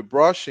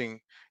brushing,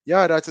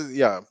 yeah, that is,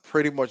 yeah,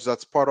 pretty much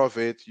that's part of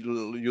it.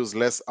 You'll use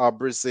less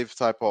abrasive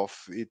type of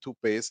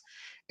toothpaste,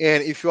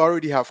 and if you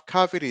already have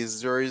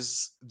cavities,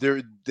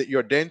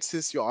 your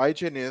dentist, your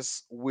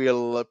hygienist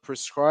will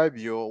prescribe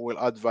you, will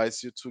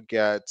advise you to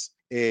get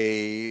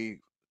a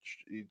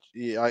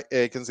I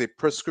can say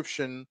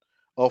prescription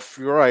of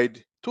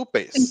fluoride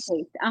toothpaste.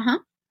 Toothpaste. Uh-huh.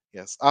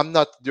 Yes, I'm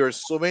not. There's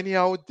so many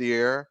out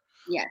there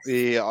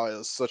Yes.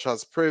 such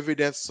as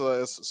Previdence,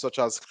 such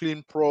as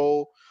Clean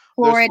Pro.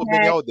 There's so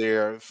many Florida. out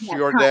there. Yeah,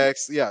 tons,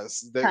 Fjordex,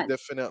 yes, tons.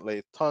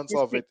 definitely, tons Just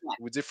of pick it one.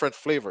 with different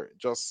flavor.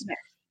 Just Yes.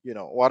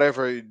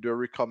 whatever they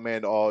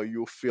recommend or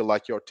you feel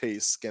like your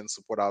taste can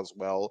support as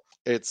well.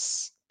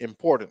 It's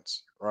important,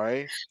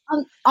 right?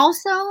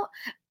 Also,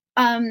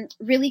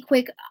 really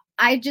quick,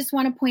 I just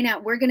want to point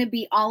out we're going to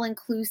be all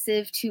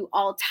inclusive to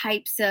all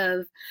types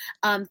of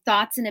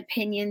thoughts and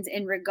opinions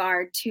in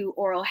regard to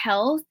oral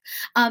health.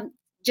 Um,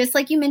 just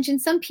like you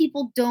mentioned, some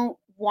people don't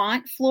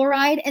want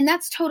fluoride, and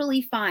that's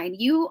totally fine.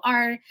 You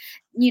are,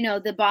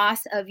 the boss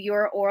of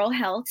your oral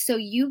health, so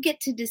you get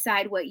to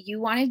decide what you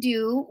want to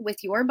do with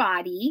your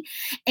body.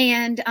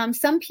 And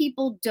some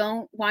people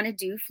don't want to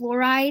do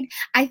fluoride.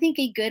 I think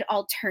a good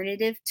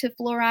alternative to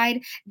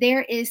fluoride,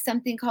 there is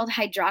something called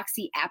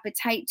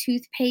hydroxyapatite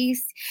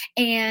toothpaste,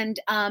 and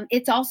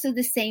it's also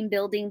the same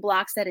building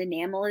blocks that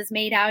enamel is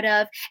made out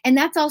of, and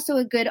that's also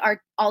a good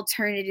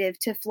alternative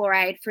to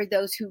fluoride for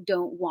those who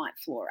don't want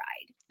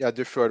fluoride. Yeah,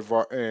 different.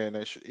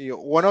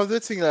 One of the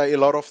things that a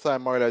lot of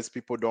time I realize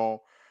people don't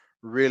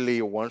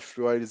really want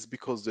fluoride is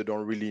because they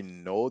don't really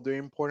know the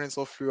importance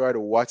of fluoride or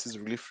what is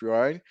really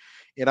fluoride.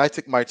 And I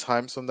take my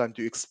time sometimes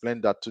to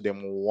explain that to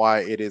them why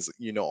it is,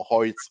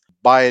 how it's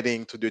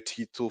binding to the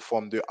T2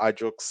 from the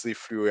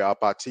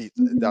hydroxyfluoroapatite.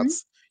 Mm-hmm.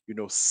 That's,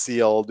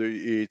 sealed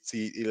the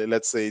teeth.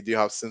 Let's say they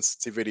have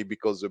sensitivity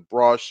because of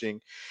brushing,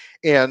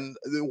 and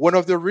one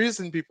of the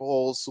reason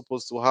people are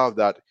supposed to have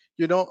that,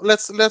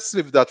 let's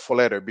leave that for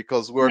later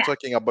because we're Yeah,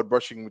 talking about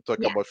brushing, we talk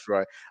yeah, about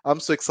fluoride. I'm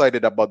so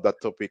excited about that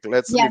topic.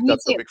 Let's yeah. leave Me that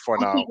too. topic for I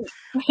now. can't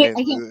wait. And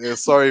I can't.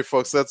 sorry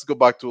folks, let's go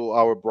back to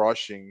our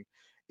brushing.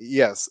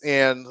 Yes,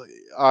 and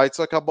I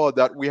talk about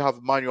that we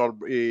have manual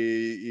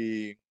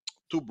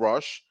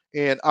toothbrush,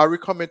 and I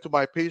recommend to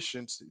my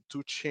patients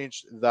to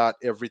change that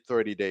every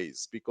 30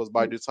 days because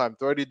by the time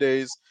 30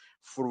 days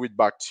full with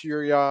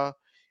bacteria,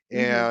 Mm-hmm.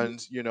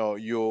 and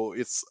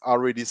it's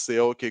already say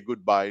okay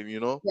goodbye,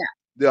 Yeah,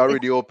 they it's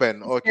already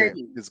open, it's okay,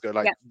 dirty. it's good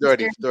like Yeah, it's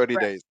 30 dirty 30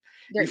 brush. days.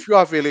 Dirty. If you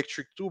have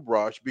electric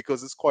toothbrush,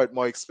 because it's quite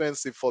more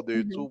expensive for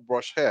the Mm-hmm.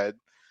 toothbrush head,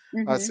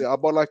 I Mm-hmm. say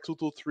about like 2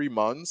 to 3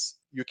 months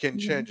you can Mm-hmm.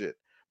 change it.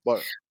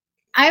 But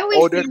I always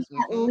say other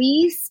at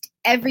least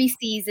every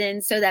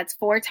season, so that's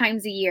 4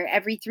 times a year,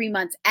 every 3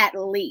 months at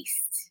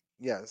least.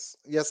 yes,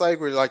 yes, I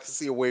agree, like to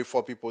see a way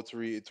for people to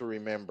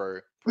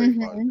remember pretty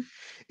much. Mm-hmm.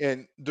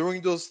 And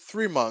during those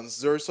 3 months,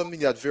 there is something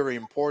that's very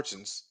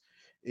important.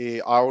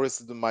 I always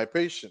say to my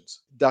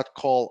patients that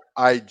call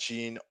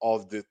hygiene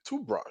of the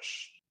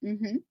toothbrush,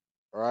 Mm-hmm.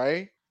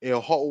 right?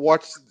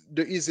 What's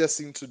the easiest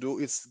thing to do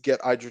is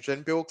get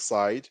hydrogen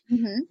peroxide.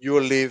 Mm-hmm. You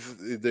leave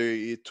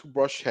the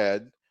toothbrush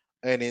head,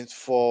 and it's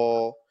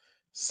for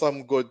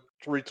some good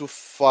 3 to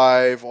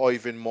 5 or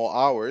even more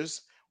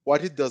hours.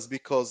 What it does,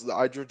 because the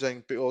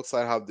hydrogen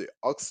peroxide have the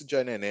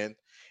oxygen in it,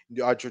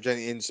 the hydrogen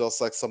in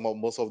just like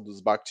most of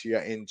those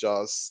bacteria and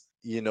just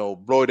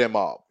blow them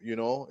up,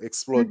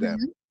 explode them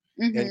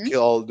Mm-hmm. and Mm-hmm.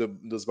 kill all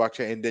those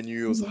bacteria, and then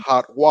you use Mm-hmm.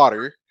 hot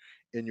water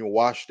and you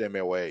wash them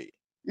away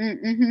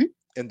Mm-hmm.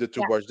 in the Yeah.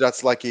 toothbrush.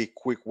 That's like a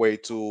quick way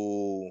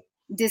to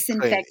clean,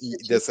 Disinfect the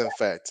toothbrush.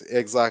 disinfect.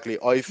 Exactly.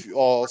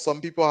 Or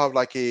some people have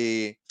like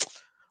a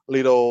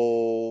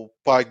little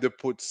pack that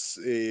puts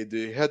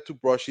the head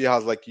toothbrush. He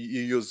has like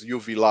you use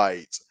UV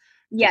light to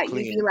Yeah, UV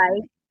clean.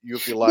 light.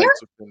 UV There light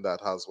to clean that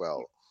as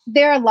well.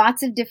 there are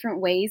lots of different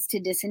ways to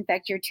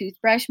disinfect your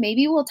toothbrush.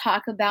 Maybe we'll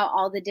talk about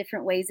all the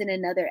different ways in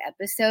another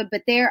episode,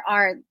 but there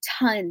are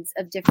tons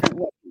of different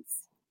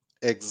ways.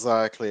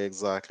 Exactly,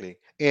 exactly.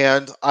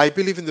 And I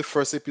believe in the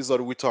first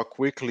episode we talked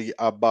quickly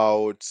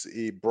about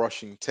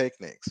brushing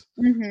techniques.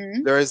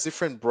 Mm-hmm. There is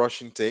different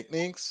brushing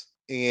techniques,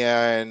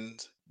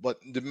 and but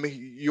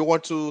you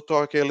want to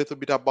talk a little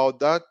bit about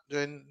that,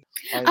 Jen?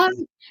 I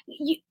Um,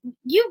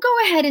 you go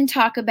ahead and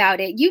talk about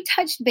it. You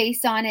touched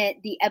base on it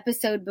the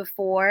episode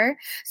before,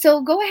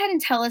 so go ahead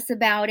and tell us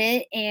about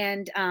it.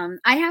 And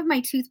I have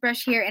my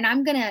toothbrush here, and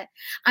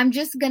I'm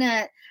just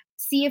gonna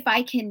see if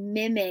I can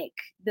mimic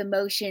the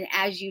motion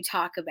as you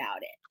talk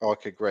about it.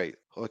 Okay, great.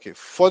 Okay,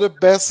 for the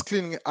best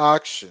cleaning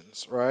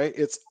actions, right?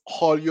 It's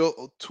hold your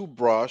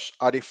toothbrush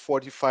at a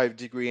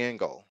 45-degree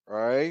angle,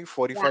 right? Yeah,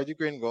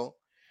 45-degree angle.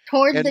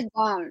 toward And the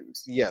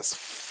gums. yes,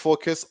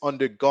 focus on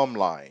the gum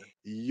line.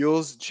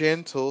 Use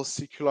gentle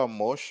circular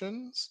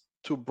motions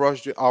to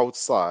brush the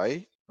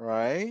outside,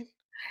 right?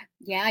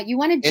 Yeah, you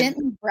want to And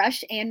gently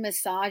brush and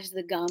massage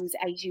the gums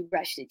as you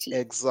brush the teeth.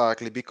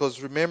 exactly,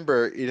 because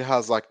remember, it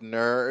has like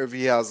nerve,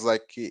 it has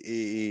like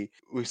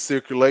with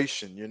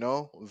circulation,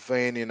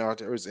 vein in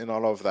arteries and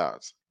all of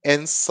that.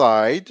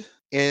 Inside,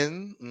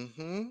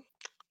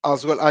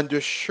 as well, and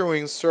the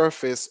showing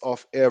surface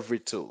of every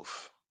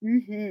tooth.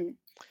 Mm-hmm.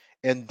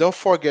 And don't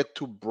forget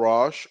to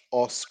brush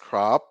or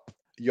scrub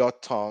your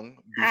tongue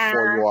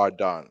before Ah, you are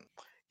done.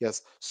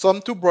 Yes,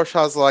 some toothbrush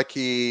has like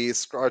a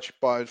scratch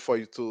part for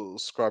you to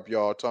scrub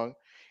your tongue.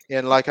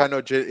 And like I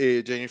know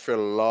Jennifer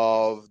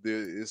love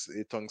this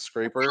a tongue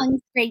a scraper tongue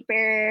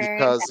scraper.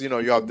 because you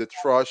have the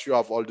thrush, you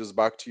have all those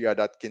bacteria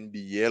that can be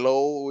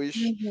yellowish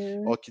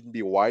Mm-hmm. or can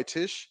be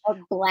whitish Or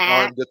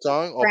black, on the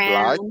tongue or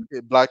black. brown,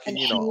 Black, and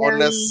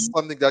unless hairy,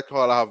 something that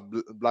call have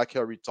black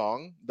hairy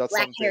tongue. That's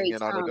black something hairy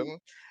in another tongue. one.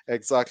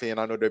 Exactly, in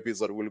another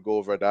episode we'll go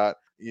over that.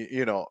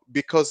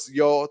 Because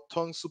your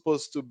tongue's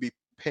supposed to be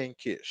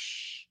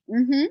pinkish,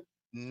 Mm-hmm.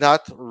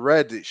 not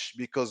reddish,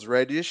 because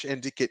reddish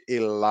indicate a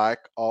lack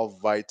of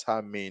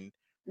vitamin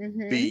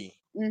Mm-hmm. B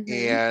Mm-hmm.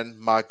 and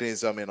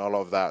magnesium and all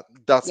of that.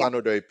 That's Yeah.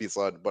 another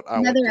episode, but I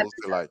Another want to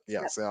say episode. like,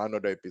 Yep. yes,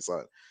 another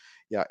episode.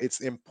 Yeah, it's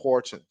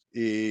important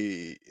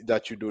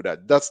that you do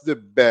that. That's the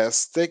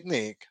best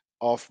technique.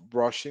 of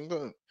brushing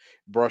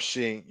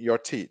your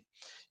teeth.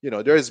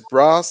 There is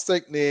brass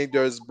technique,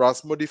 there is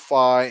brass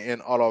modify,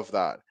 and all of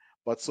that.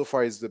 But so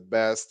far, it's the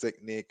best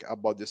technique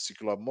about the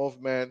circular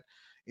movement,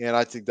 and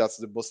I think that's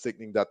the most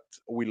technique that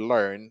we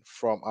learn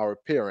from our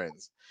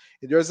parents.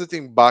 And there's a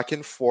thing back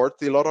and forth.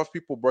 A lot of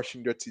people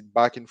brushing their teeth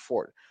back and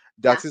forth.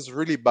 Yeah, That is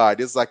really bad.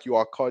 It's like you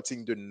are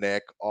cutting the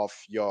neck of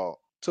your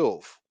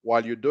tooth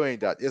while you're doing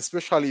that,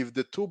 especially if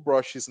the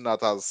toothbrush is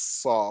not as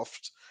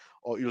soft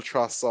or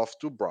ultra soft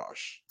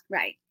toothbrush.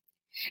 right.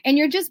 And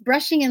you're just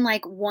brushing in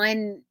like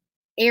one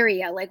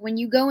area. Like when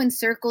you go in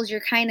circles,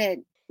 you're kind of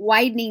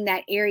widening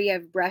that area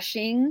of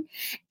brushing,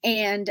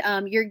 and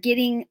you're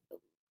getting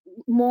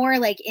more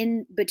like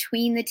in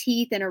between the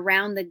teeth and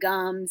around the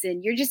gums,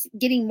 and you're just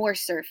getting more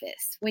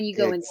surface when you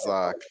go in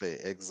circles.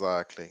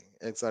 Exactly.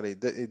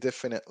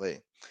 Definitely.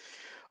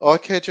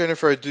 Okay,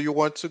 Jennifer, do you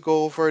want to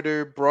go over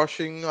the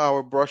brushing,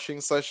 our brushing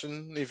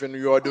session, even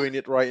you are doing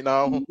it right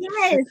now?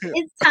 Yes,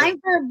 it's time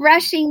for a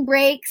brushing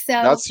break. So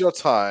That's your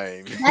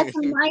time. that's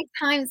my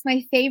time. It's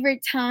my favorite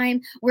time.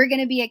 We're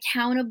going to be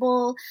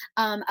accountable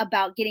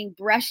about getting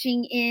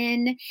brushing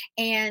in.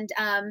 And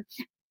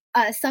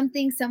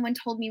something someone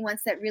told me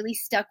once that really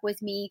stuck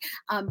with me,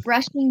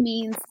 brushing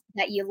means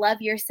that you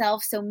love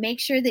yourself. So make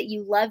sure that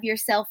you love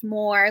yourself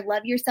more,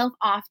 love yourself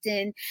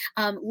often.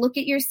 Look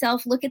at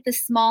yourself, look at the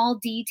small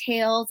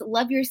details,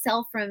 love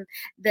yourself from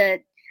the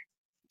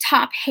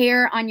top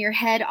hair on your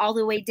head all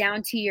the way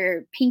down to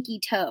your pinky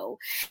toe.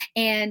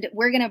 And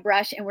we're going to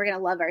brush and we're going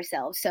to love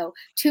ourselves. So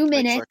 2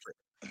 minutes. Exactly.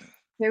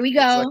 Here we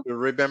go. Exactly.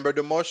 Remember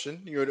the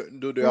motion. You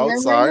do the Remember the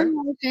outside.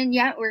 motion.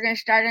 Yep. We're going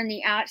to start on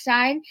the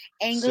outside.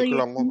 Angle your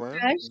Circular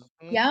movement.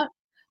 toothbrush. Yep.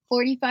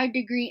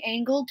 45-degree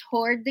angle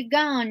toward the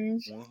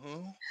gums.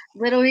 Hmm.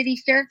 Little bitty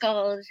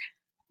circles.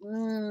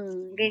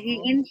 Get the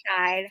Hmm.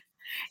 inside.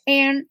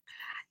 And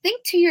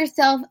think to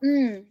yourself,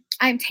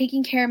 I'm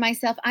taking care of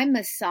myself. I'm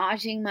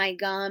massaging my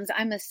gums.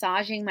 I'm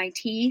massaging my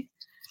teeth.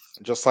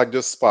 Just like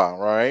the spa,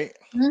 right?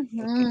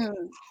 Mm-hmm.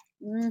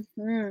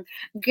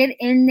 Mm-hmm. Get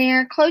in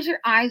there. Close your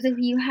eyes if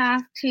you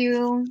have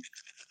to.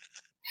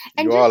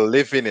 And You are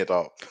living it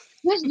up.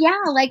 just yeah,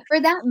 like for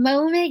that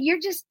moment, you're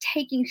just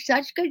taking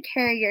such good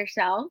care of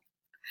yourself.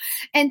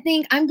 And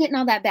think, I'm getting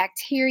all that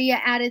bacteria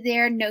out of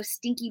there. No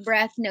stinky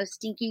breath, no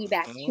stinky Mhm.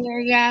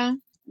 bacteria.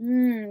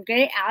 Get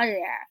it out of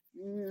there.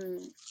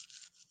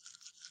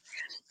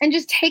 And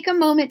just take a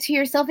moment to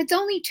yourself. It's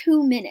only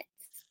 2 minutes.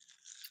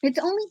 It's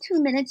only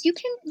 2 minutes. You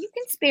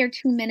can spare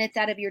 2 minutes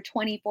out of your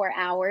 24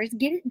 hours.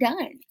 Get it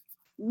done.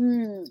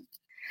 Mm.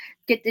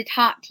 Get the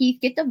top teeth,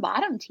 get the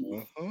bottom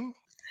teeth, Mhm.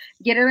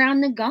 get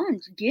around the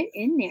gums, get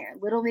in there.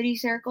 Little bitty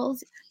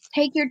circles.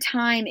 Take your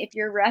time. If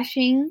you're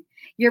rushing,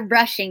 you're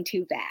brushing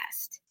too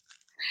fast.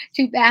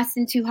 Too fast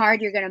and too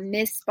hard, you're going to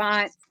miss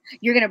spots.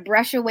 You're going to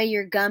brush away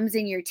your gums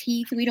and your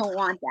teeth. We don't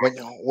want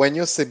that. When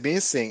you say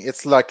missing,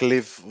 it's like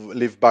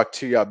leave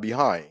bacteria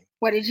behind.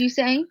 What did you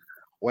say?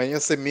 When you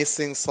say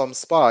missing some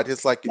spot,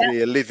 it's like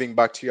Yep. leaving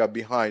bacteria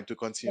behind to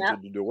continue to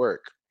Yep. do the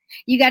work.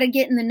 You got to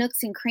get in the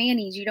nooks and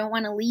crannies. You don't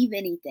want to leave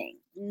anything.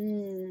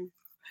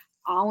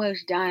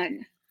 Almost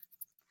done.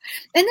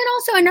 And then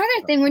also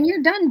another thing, when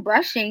you're done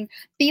brushing,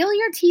 feel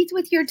your teeth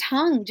with your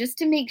tongue just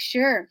to make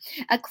sure.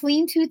 A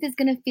clean tooth is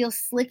going to feel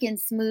slick and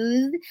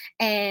smooth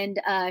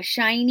and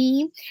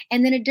shiny.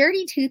 And then a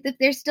dirty tooth, if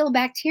there's still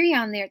bacteria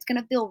on there, it's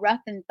going to feel rough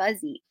and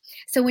fuzzy.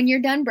 So when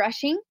you're done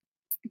brushing,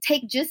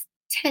 take just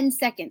 10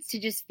 seconds to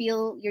just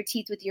feel your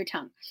teeth with your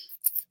tongue.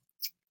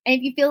 And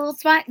if you feel a little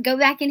spot, go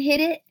back and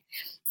hit it.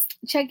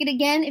 Check it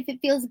again. If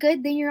it feels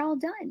good, then you're all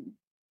done.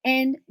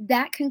 And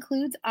that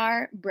concludes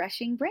our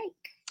brushing break.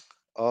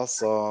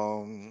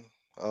 Awesome.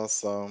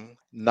 Awesome.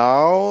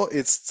 Now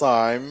it's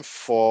time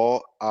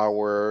for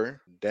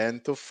our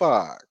dental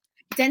fact.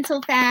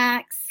 Dental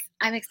facts.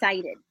 I'm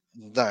excited.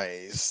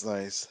 Nice.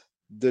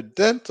 The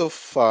dental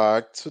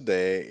fact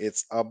today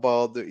it's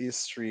about the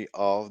history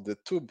of the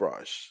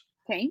toothbrush.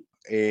 Okay.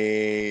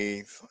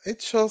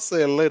 It's just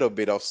a little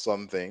bit of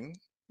something.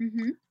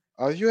 Mm-hmm.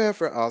 Have you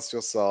ever asked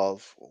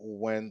yourself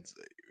when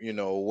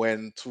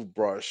to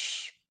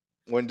brush,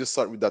 when to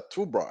start with that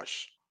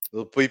toothbrush?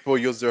 The people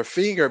use their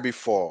finger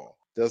before.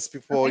 There's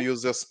people Okay.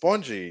 use their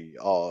spongy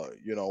or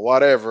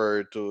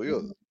whatever to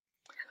use. Mhm.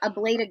 A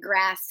blade of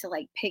grass to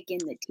like pick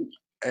in the teeth.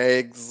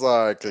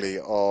 Exactly,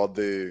 or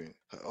they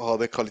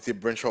call it a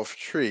branch of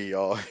tree,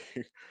 or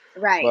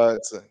Right.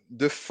 but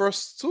the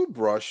first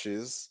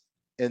toothbrushes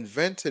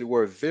invented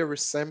were very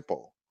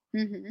simple,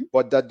 Mm-hmm.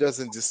 but that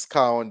doesn't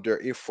discount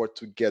their effort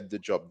to get the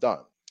job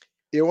done.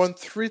 Around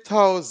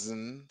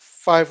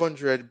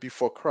 3500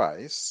 before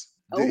Christ,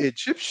 the Oh,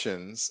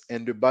 Egyptians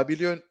and the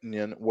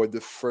Babylonian were the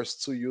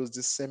first to use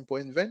this simple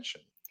invention.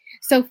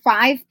 so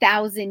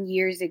 5,000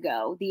 years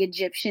ago, the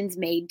Egyptians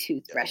made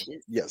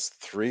toothbrushes. Yes, Wow.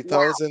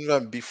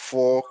 3000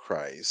 before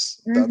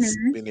Christ. That's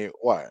Mm-hmm. been a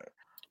while.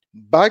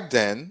 Back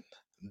then,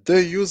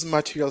 they used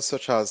materials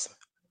such as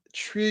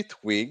tree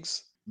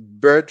twigs,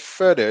 bird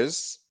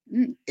feathers,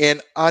 Mm,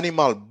 and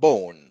animal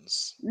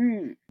bones.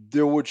 mm.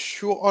 They would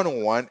chew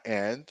on one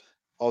end,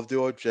 of the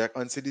object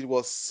until it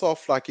was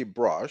soft like a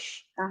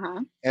brush,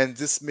 Uh-huh. and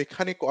this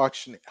mechanical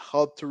action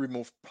helped to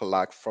remove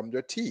plaque from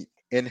their teeth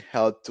and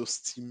helped to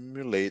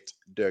stimulate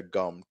their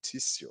gum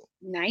tissue.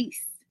 Nice.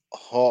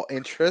 How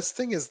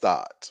interesting is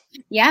that?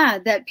 Yeah,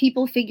 that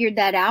people figured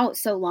that out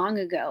so long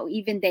ago.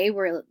 Even they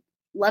were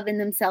loving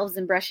themselves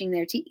and brushing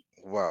their teeth.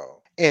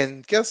 Wow.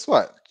 And guess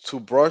what?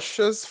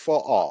 Toothbrushes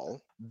for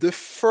all. The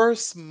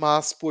first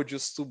mass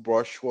produced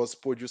toothbrush was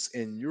produced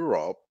in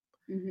Europe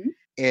Hmm.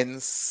 in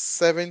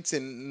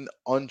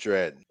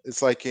 1700.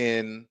 It's like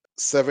in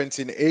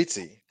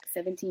 1780.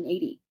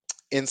 1780.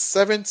 In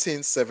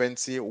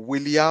 1770,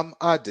 William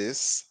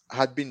Addis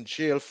had been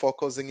jailed for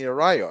causing a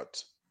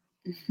riot.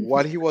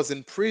 While he was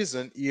in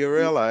prison, he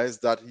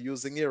realized that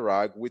using a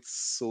rag with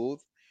soot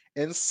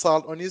and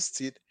salt on his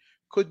teeth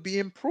could be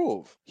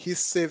improved. He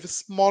saved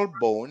small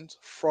bones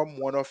from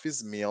one of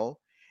his meal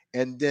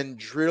and then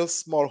drilled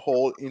small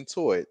hole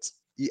into it.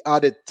 He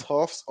added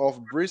tufts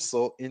of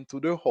bristle into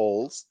the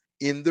holes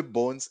in the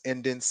bones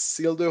and then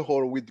sealed the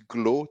hole with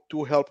glue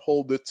to help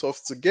hold the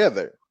tufts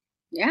together.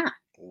 Yeah.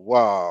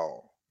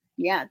 Wow.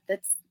 Yeah,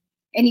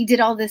 and he did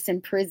all this in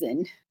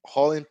prison.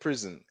 All in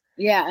prison.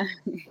 Yeah.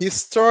 He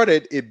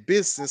started a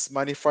business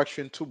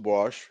manufacturing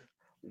toothbrush,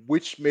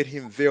 which made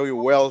him very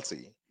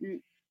wealthy. Mm.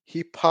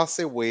 He passed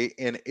away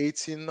in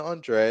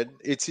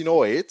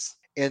 1808,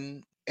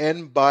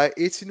 and by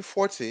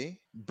 1840,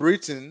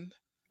 Britain,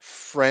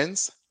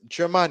 France,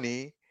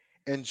 Germany,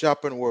 and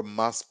Japan were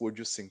mass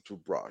producing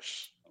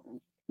toothbrush.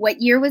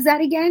 What year was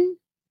that again?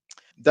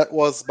 That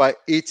was by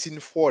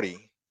 1840.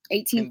 And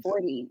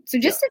 1840. So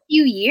yeah, just a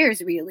few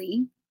years,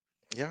 really.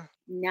 yeah.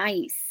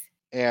 Nice.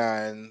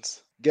 And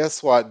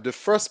guess what? The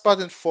first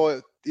patent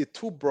for a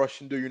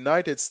toothbrush in the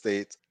United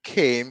States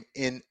came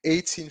in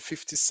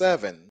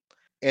 1857,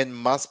 and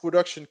mass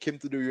production came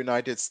to the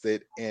United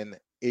States in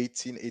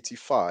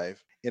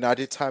 1885. And at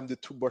the time, the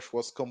toothbrush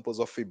was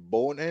composed of a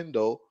bone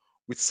handle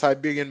with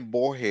Siberian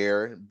boar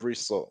hair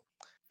bristle.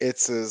 It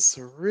is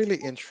really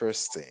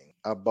interesting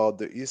about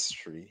the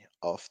history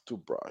of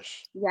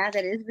toothbrush. Yeah,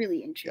 that is really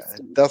Yeah,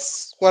 interesting.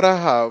 that's what I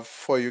have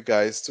for you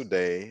guys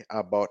today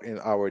about in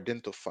our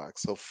dental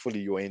facts. Hopefully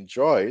you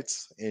enjoy it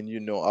and you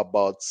know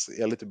about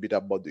a little bit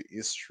about the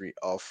history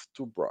of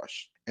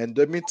toothbrush. In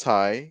the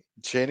meantime,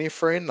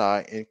 Jennifer and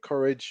I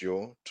encourage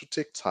you to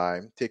take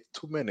time, take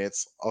 2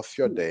 minutes of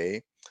your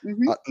day,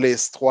 Mm-hmm. at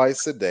least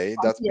twice a day.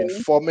 That means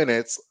Okay. 4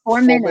 minutes,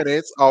 4 minutes. 4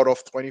 minutes out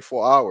of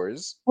 24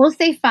 hours. We'll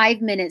say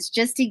 5 minutes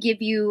just to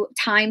give you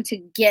time to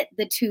get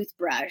the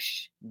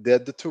toothbrush.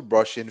 Get the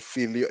toothbrush and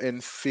fill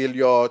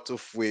your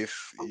tooth with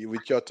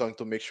your tongue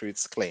to make sure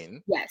it's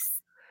clean Yes.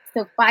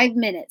 So 5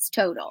 minutes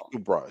total. to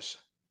brush.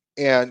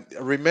 And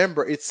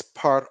remember, it's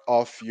part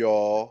of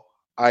your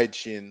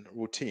hygiene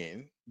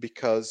routine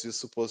because you're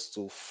supposed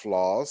to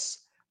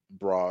floss,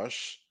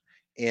 brush,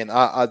 and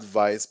I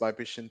advise my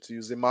patient to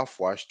use a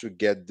mouthwash to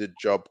get the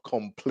job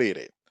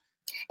completed.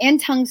 And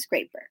tongue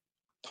scraper.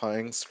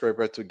 Tongue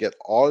scraper to get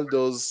all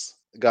those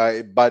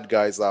bad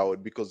guys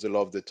out because they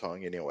love the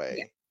tongue Yes.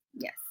 anyway.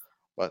 Yes.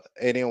 But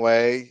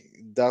anyway,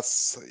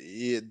 that's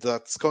it.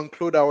 That's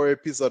conclude our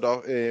episode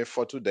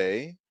for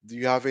today. Do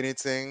you have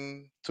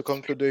anything to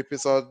conclude the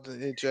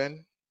episode,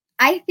 Jen?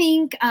 I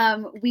think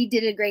we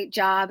did a great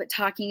job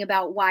talking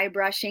about why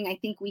brushing. I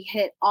think we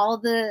hit all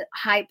the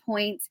high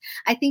points.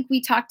 I think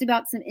we talked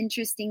about some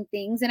interesting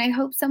things, and I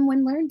hope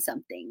someone learned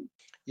something.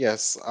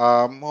 Yes,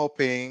 I'm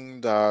hoping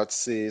that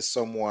say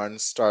someone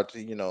start,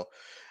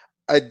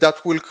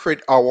 that will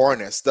create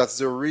awareness. That's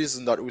the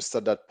reason that we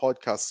start that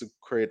podcast to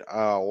create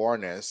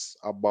awareness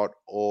about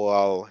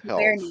oral health.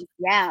 Awareness.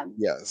 Yeah.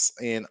 Yes,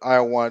 and I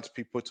want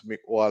people to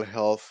make oral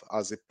health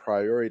as a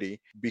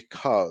priority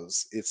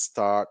because it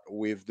starts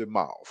with the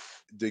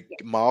mouth. The Yes.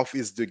 mouth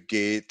is the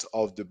gate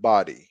of the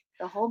body.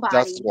 The whole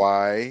That's body.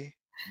 why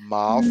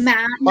mouth Your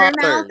mouth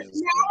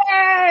matters.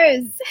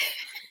 matters.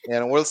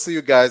 And we'll see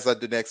you guys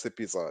at the next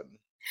episode.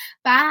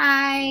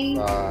 Bye.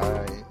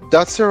 Bye.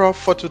 That's a wrap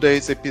for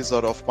today's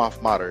episode of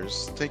Math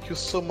Matters. Thank you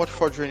so much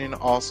for joining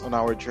us on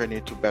our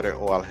journey to better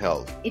oral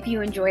health. If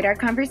you enjoyed our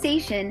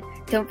conversation,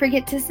 don't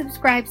forget to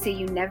subscribe so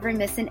you never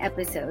miss an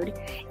episode.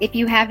 If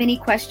you have any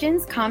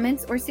questions,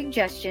 comments, or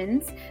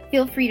suggestions,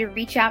 feel free to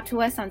reach out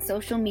to us on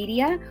social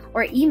media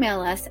or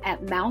email us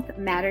at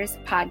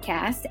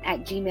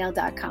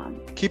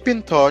mouthmatterspodcast@gmail.com. Keep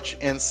in touch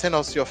and send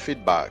us your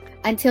feedback.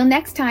 Until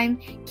next time,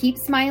 keep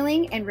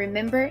smiling and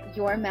remember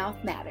your mouth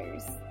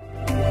matters.